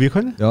sammen. Ja, vi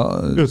kan.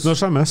 Ja, uten å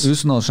skjemmes.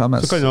 Så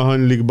kan jo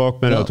han ligge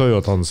bak med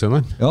Toyotaen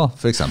sin. Ja,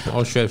 for eksempel.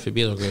 Og kjøre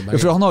forbi dere. Ja,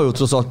 for han har jo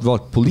tross alt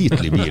vært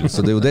pålitelig bil,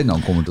 så det jo den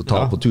han kommer til å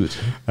ta på tur.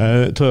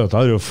 Toyota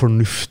har jo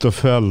fornuft og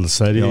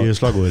følelser I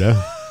slagordet.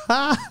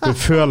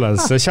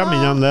 Følelse kommer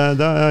inn igjen,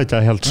 det har ikke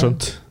jeg helt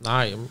skjønt.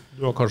 Nei,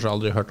 du har kanskje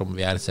aldri hørt om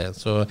VRC,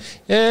 så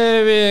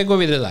vi går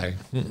videre der.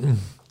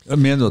 Jeg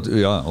mener at,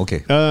 ja,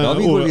 ok. Ja,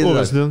 vi går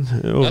videre.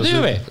 Ja, det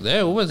gjør vi. Det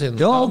Ove sin.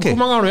 Ja, ok.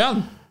 Hvor mange har du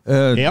igjen?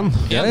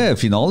 Det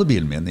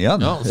finalebilen min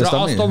igjen. Ja,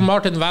 fra Aston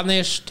Martin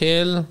Vanish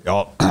til...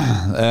 Ja,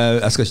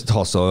 jeg skal ikke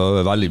ta så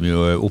veldig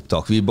mye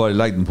opptak. Vi bare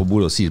legger den på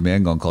bordet og sier med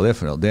en gang hva det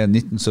for noe. Det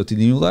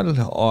 1979-modell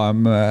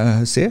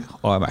AMC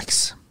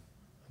AMX.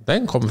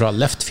 Den kom fra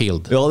left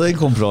field. Ja, den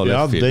kom fra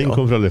left field. Ja, den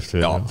kom fra left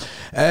field. Ja.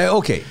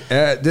 Ok,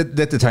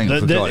 dette trenger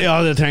en forklaring.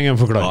 Ja, det trenger en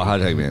forklaring. Ja, her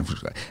trenger vi en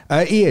forklaring.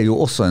 Jeg jo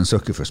også en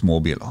søker for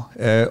småbiler.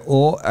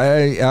 Og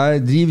jeg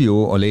driver jo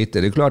og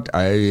leter. Det klart,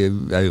 jeg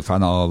jo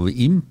fan av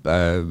Imp,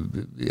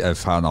 jeg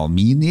fan av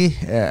Mini,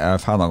 jeg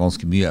fan av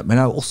ganske mye.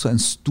 Men jeg også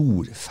en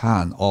stor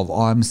fan av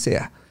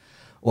AMC.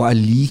 Og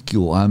jeg liker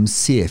jo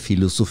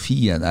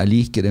AMC-filosofien, jeg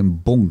liker den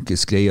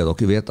bonkes greia.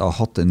 Dere vet, jeg har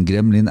hatt en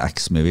Gremlin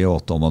X med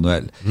V8 og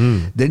manuell.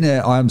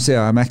 Denne AMC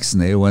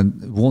AMX-en jo en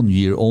one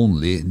year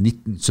only.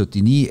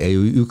 1979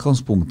 jo I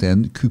utgangspunktet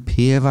en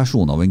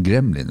kupé-versjon av en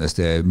Gremlin, hvis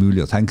det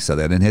mulig å tenke seg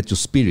det. Den heter jo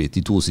Spirit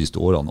de 2 siste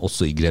årene,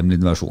 også I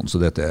Gremlin-versjonen.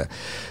 Så det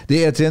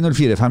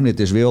 304 5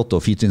 liters V8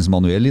 og 4-trins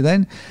manuell I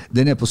den.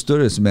 Den på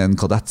størrelse med en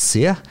Kadett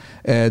C.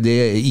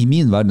 I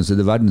min verden så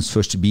det verdens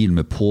første bil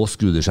med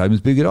påskrudde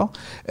skjermutbyggere.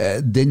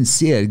 Den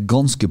ser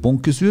ganske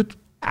bonkes ut.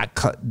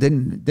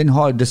 Den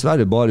har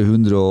dessverre bare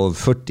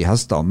 140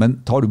 hester,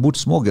 men tar du bort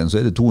smogen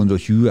så det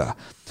 220.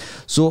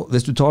 Så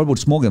hvis du tar bort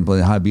smogen på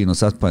denne bilen og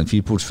setter på en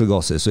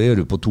 4-portsforgasser, så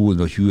du på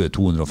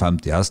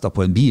 220-250 hester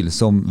på en bil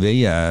som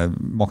veier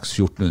maks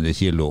 1400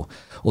 kilo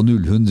og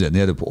 0-100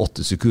 nede på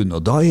 8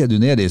 sekunder. Og da du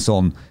nede I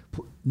sånn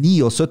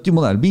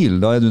 79-modell bil,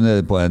 da du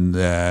nede på en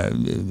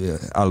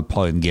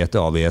Alpine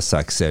GTA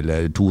V6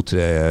 eller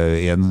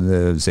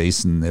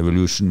 23116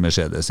 Evolution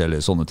Mercedes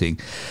eller sånne ting.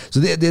 Så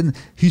det en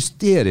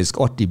hysterisk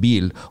artig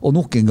bil, og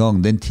nok en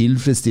gang den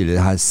tilfredsstiller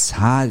det her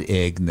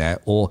særegne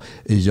og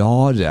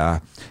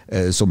rare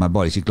som jeg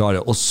bare ikke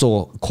klarer. Og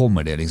så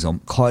kommer det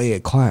liksom, hva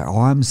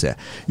AMC?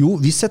 Jo,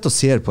 vi sitter og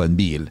ser på en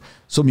bil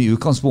som I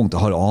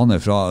utgangspunktet har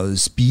aner fra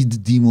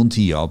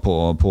speed-demon-tida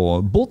på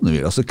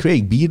Bonneville. Altså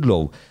Craig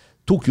Bidlow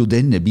tok jo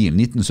denne bilen,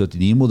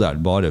 1979-modell,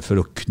 bare for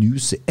å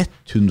knuse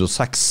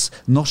 106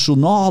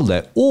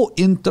 nasjonale og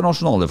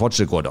internasjonale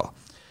fartsrekorder.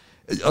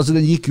 Altså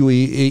den gikk jo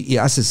I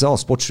SSA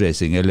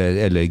sportsracing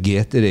eller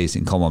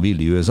GT-racing, kan man vil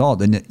I USA.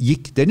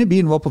 Denne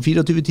bilen var på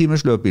 24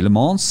 timers løp I Le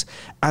Mans,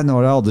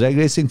 NRL drag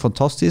racing,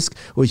 fantastisk,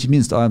 og ikke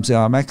minst AMC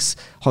AMX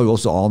har jo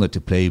også aner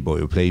til Playboy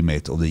og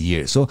Playmate of the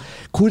Year. Så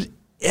hvor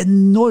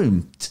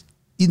enormt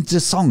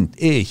interessant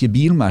ikke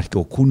bilmerket,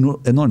 og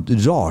hvor enormt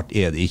rart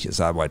det ikke,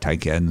 så jeg bare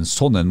tenker,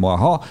 sånn en må jeg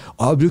ha. Og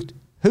jeg har brukt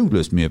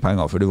høyløst mye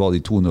penger, for det var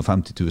de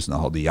 250 000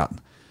 jeg hadde igjen.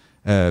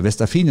 Hvis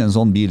jeg finner en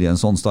sånn bil i en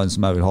sånn stand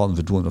som jeg vil ha den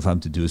for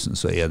 250 000,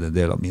 så det en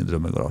del av min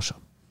drømmegarasje.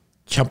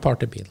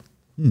 Kjempeartig bil.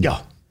 Ja.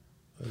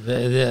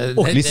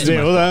 Og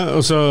klistremerker.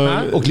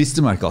 Og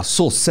klistremerker.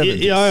 Så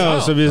 70.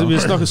 Ja, så vi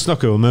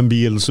snakker jo om en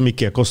bil som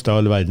ikke koster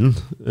all verden,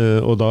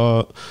 og da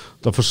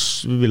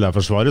vil jeg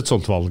forsvare et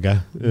sånt valget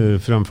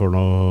fremfor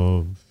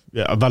noe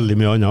veldig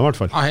mye annet i hvert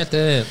fall. Ja, helt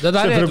enig. Det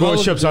der for å gå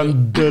og kjøpe seg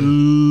en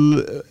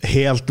døll,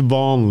 helt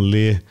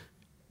vanlig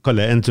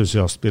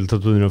entusiastbil til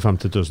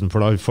 250 000,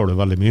 for da får du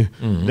veldig mye.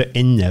 Det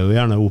ender jo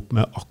gjerne opp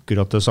med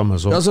akkurat det samme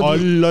som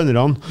alle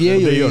andre.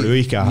 Det gjør det jo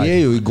ikke her. Vi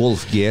jo i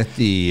Golf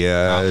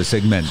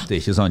GT-segmentet,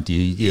 ikke sant?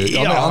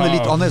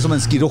 Han som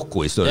en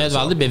Scirocco i størrelse. Det et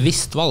veldig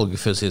bevisst valg,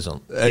 for å si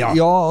sånn. Ja, jeg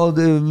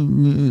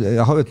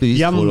har et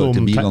bevisst forhold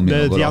til bilene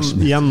mine og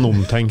garasjen.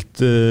 Gjennomtenkt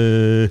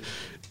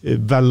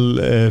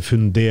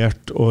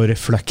velfundert og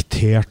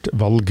reflektert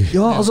valg.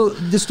 Ja, altså,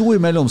 det sto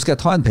imellom, skal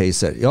jeg ta en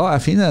Pacer? Ja,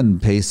 jeg finner en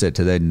Pacer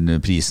til den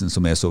prisen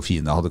som så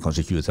fin. Jeg hadde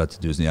kanskje 20-30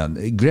 000 igjen.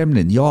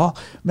 Gremlin, ja,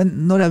 men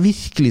når jeg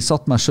virkelig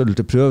satt meg selv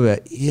til prøve,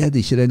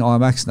 det ikke den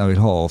AMX-en jeg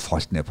vil ha, og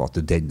falt ned på at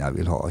det den jeg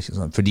vil ha,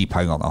 ikke sant? For de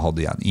pengene jeg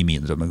hadde igjen i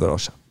min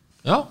drømmegarasje.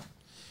 Ja.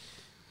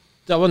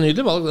 Det var en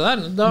nydelig valg det der.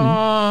 Da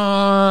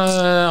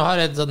har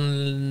jeg et sånn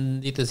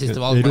lite siste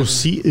valg.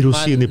 Rosin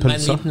i pølsa.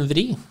 Med en liten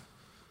vri.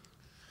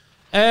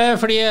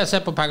 Fordi jeg ser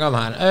på pengene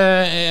her.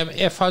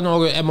 Jeg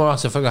må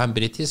selvfølgelig ha en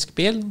britisk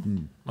bil.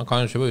 Man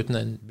kan jo ikke gå uten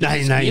en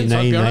britisk bil.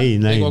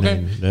 Nei,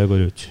 det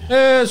går ut.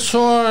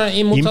 Så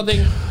i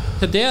motsetning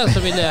til det, så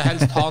vil jeg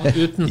helst ha den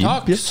uten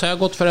tak. Så jeg har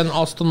gått for en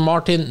Aston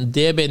Martin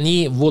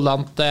DB9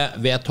 Volante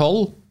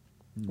V12.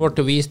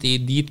 Ble vist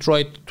i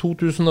Detroit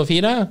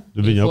 2004.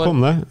 Du begynner å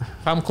komme deg.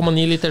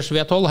 5,9 liters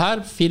V12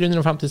 her,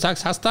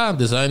 456 hester.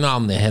 Designet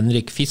av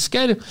Henrik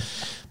Fisker.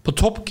 På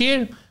Top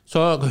Gear så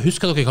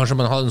husker dere kanskje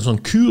man hadde en sånn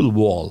cool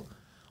wall,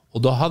 og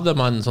da hadde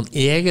man en sånn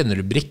egen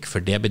rubrikk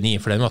for DB9,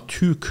 for den var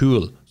too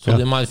cool, så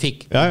man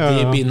fikk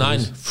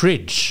DB9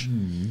 Fridge,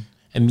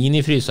 en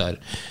minifryser.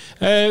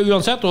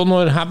 Uansett, og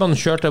når Hebban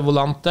kjørte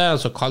Volante,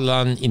 så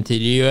kaller han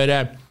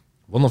interiøret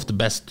one of the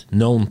best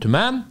known to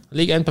man.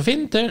 Ligger en på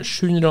Finn til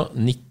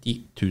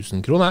 790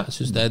 000 kroner. Jeg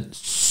synes det en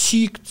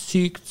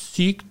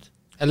sykt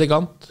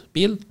elegant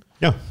bil.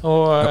 Ja.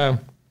 Og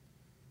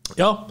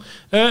ja,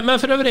 men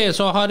for øvrig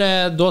så har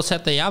jeg da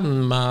sett det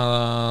igjen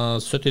med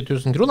 70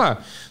 000 kroner.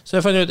 Så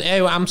jeg fann ut, jeg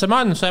jo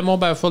MC-mann, så jeg må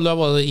bare få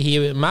lov å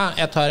hive med.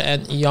 Jeg tar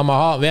en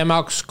Yamaha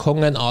VMAX,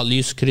 kongen av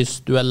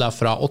lyskryssdueller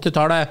fra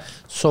 80-tallet,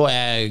 så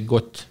jeg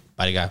godt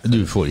berget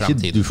for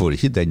fremtiden. Du får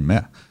ikke den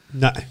med.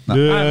 Nei,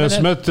 du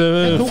som et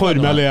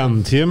Formel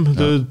 1-team,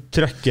 du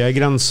trekker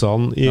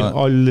grensene i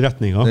alle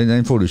retninger.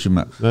 Den får du ikke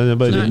med.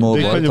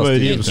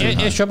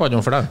 Jeg kjøper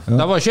den for det.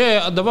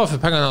 Det var for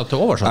pengene til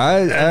overs.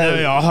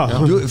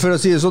 For å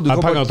si det sånn, du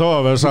kan bare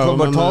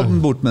ta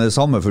den bort med det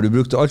samme, for du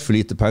brukte alt for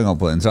lite penger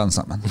på den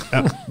Transamen.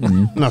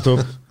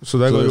 Nettopp.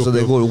 Så det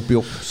går opp i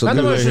opp. Nei,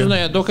 det var ikke sånn,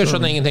 dere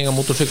skjønner ingenting av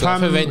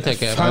motorsykler.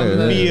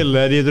 5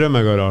 miler i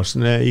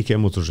drømmegarasjen ikke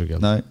motorsykkel.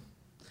 Nei.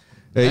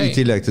 I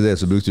tillegg til det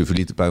så brukte vi for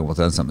lite penger på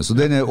Transamen. Så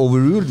den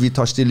overruled. Vi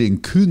tar stilling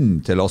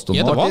kun til Aston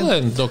Martin. Ja, det var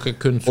den dere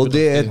kun og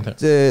det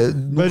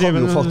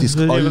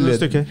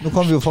nå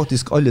kan vi jo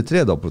faktisk alle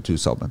tre da på tur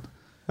sammen.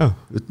 Ja.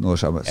 Uten å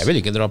skjemmes. Jeg vil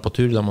ikke dra på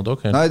tur da med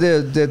dere. Nei, det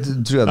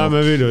tror jeg nok. Nei,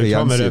 men vil jo ikke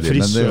ha med det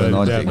frisør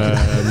det med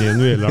nye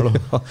hviler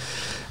da.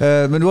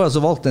 Men du har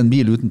altså valgt en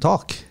bil uten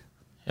tak.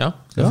 Ja,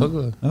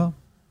 selvfølgelig. Ja.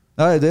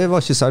 Nei, det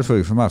var ikke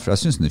selvfølgelig for meg, for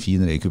jeg synes den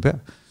finere i kupé.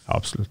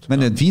 Absolutt.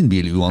 Men en fin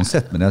bil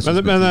uansett. Men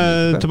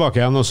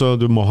tilbake igjen, altså,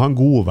 du må ha en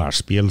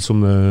godværsbil,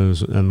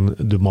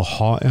 du må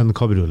ha en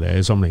cabriolet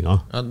i samlingen.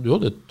 Ja, du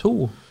hadde 2.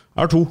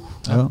 Jeg har 2.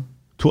 Ja.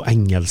 2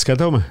 engelske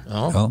til og med.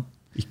 Ja.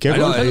 Ikke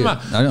du har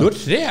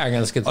 3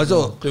 engelske til.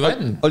 Du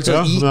verden. Ikke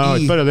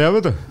bare det,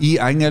 vet du. I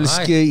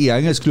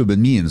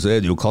engelskklubben min så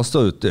det jo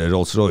kastet ut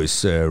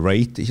Rolls-Royce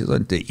Rate, ikke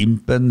sant?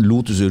 Impen,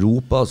 Lotus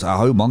Europa, så jeg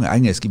har jo mange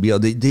engelske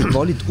biler. Det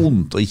var litt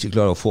ondt å ikke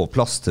klare å få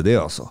plass til det,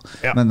 altså.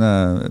 Ja. Men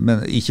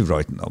ikke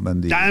Brighton da.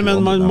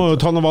 Men man må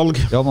jo ta noe valg.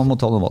 Ja, man må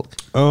ta noe valg.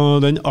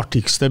 Og den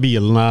artigste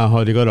bilen jeg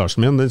har i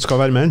garasjen min, den skal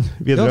være med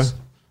videre. Yes.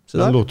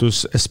 Den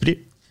Lotus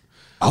Esprit.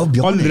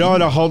 Aldri har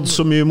jeg hatt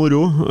så mye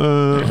moro,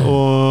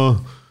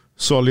 og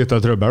så lite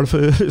trøbbel,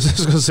 hvis jeg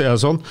skal si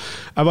det sånn.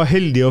 Jeg var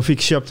heldig og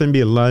fikk kjøpt den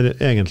bilen der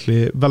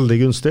egentlig veldig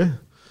gunstig.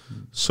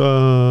 Så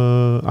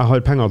jeg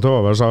har penger til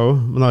over, sa jeg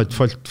også, men jeg har ikke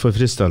falt for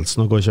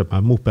fristelsen å gå og kjøpe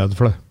meg moped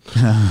for det.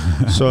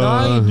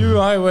 Nei, du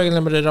har jo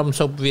egentlig bare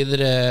ramset opp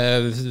videre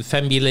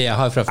 5 biler jeg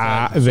har fra før.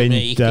 Jeg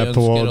venter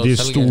på de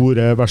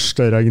store,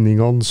 verste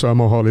regningene, så jeg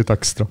må ha litt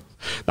ekstra.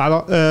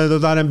 Neida, det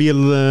der er en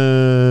bil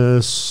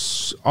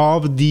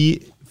av de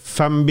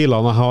 5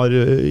 bilene jeg har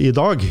i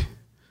dag,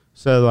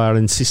 så det er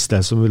den siste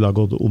som ville ha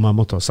gått om jeg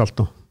måtte ha selgt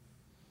noe.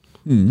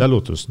 Det er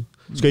Lotusen.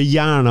 Skal jeg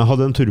gjerne ha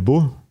en turbo,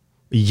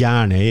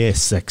 gjerne i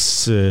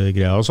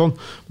S6-greier og sånn.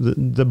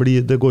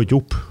 Det går ikke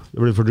opp.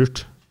 Det blir for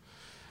dyrt.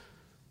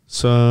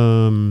 Så,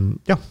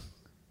 ja.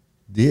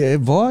 Det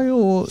var jo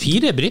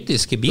 4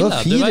 britiske biler.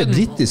 Det var 4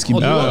 britiske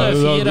biler. Og du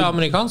hadde 4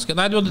 amerikanske.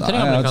 Nei, du hadde 3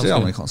 amerikanske. Ja,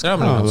 3 amerikanske. Ja,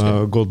 det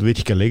har gått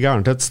virkelig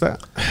gærent et sted.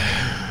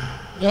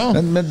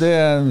 Ja. Men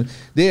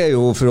det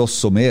jo for oss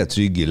som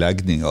trygge i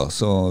legninga,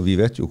 så vi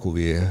vet jo hvor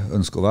vi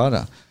ønsker å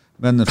være.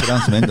 Men for dem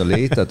som enda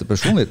leter etter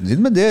personligheten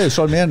sin, men det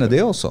charmerende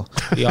det også.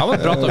 Vi har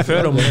vel pratet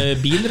før om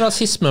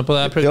bilrasisme på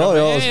det her programmet.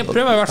 Ja, Jeg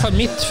prøver i hvert fall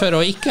mitt for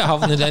å ikke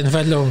havne i den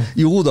fellen.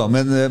 Jo da,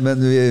 men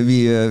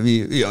vi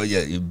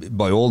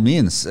by all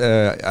means,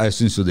 jeg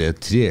synes jo det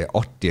 3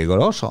 artige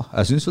garasjer.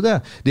 Jeg synes jo det.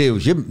 Det er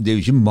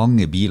jo ikke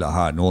mange biler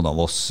her, noen av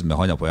oss med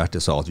handa på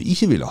hjertet sa at vi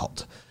ikke ville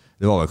hatt.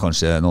 Det var vel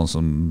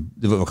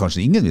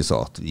kanskje ingen vi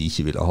sa at vi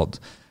ikke ville hatt.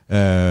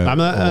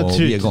 Og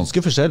vi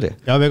ganske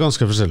forskjellige. Ja, vi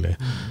ganske forskjellige.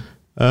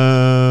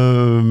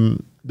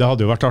 Det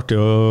hadde jo vært artig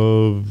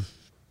å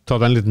ta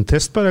en liten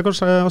test bare,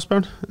 kanskje,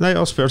 Asbjørn? Nei,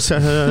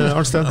 Asbjørn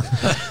Arnstein.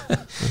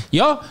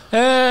 Ja,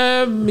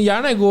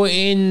 gjerne gå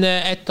inn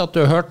etter at du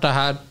har hørt det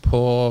her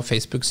på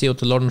Facebook-siden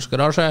til Lordens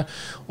Garasje,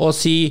 og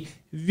si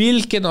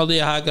hvilken av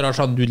de her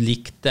garasjene du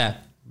likte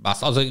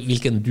best, altså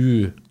hvilken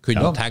du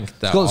kunne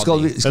tenkt deg.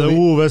 Er det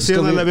Ove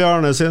sin, eller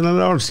Bjarne sin,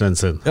 eller Arnstein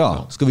sin?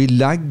 Ja, skal vi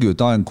legge ut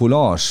da en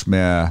collage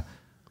med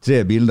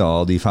 3 bilder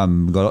av de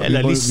 5 garasjer.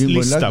 Eller list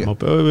dem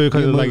opp. Vi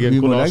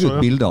må legge ut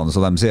bildene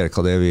så de ser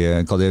hva det vi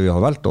har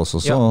valgt oss.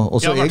 I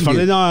hvert fall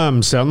i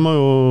AMC-en må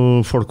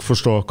jo folk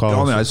forstå hva...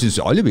 Ja, men jeg synes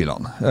jo alle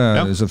bilene.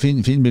 Så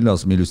finn bilder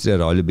som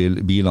illustrerer alle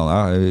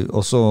bilene.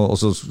 Og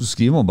så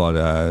skriver man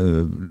bare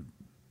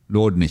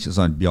Lorden, ikke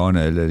sant,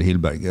 Bjarne eller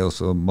Hilberg, og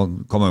så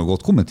kan man jo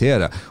godt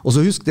kommentere. Og så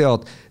husk det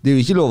at det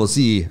jo ikke lov å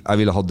si jeg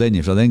ville ha den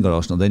fra den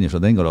garasjen og den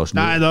fra den garasjen.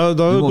 Nei, da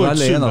du må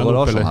velge en av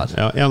garasjene her.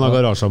 Ja, en av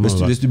garasjene.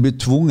 Hvis du blir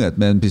tvunget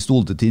med en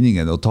pistol til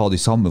tinningen og ta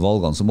de samme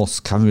valgene som oss,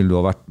 hvem vil du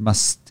ha vært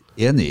mest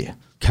enig i?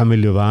 Hvem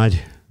vil du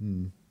være?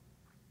 Hvem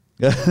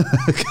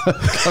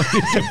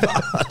vil du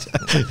være?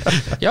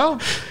 Ja.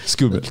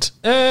 Skummelt.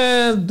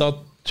 Da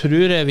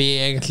tror jeg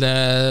vi egentlig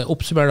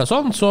oppsummerer det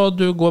sånn, så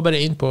du går bare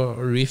inn på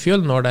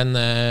Refuel når den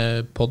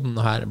podden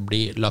her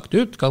blir lagt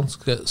ut,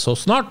 ganske så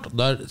snart.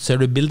 Der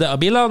ser du bildet av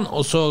bilene,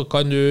 og så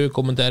kan du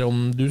kommentere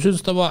om du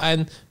synes det var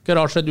en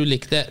garasje du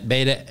likte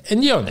bedre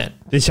enn de andre.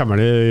 Det kommer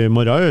det i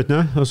morgen, vet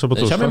du? Altså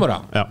på torsdag. Det kommer i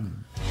morgen. Ja.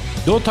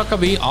 Da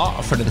takker vi av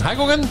for denne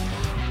gangen.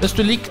 Hvis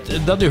du likte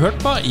det du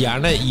hørte på,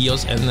 gjerne gi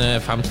oss en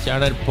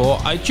 5-stjerner på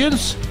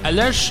iTunes.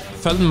 Ellers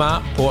følg med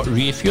på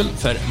Refuel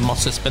for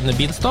masse spennende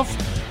bilstoff.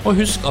 Og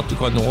husk at du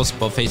kan nå oss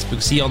på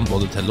Facebook-sidene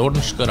både til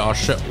Lordens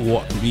Garasje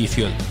og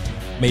Refuel.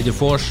 May the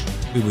force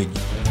be with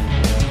you.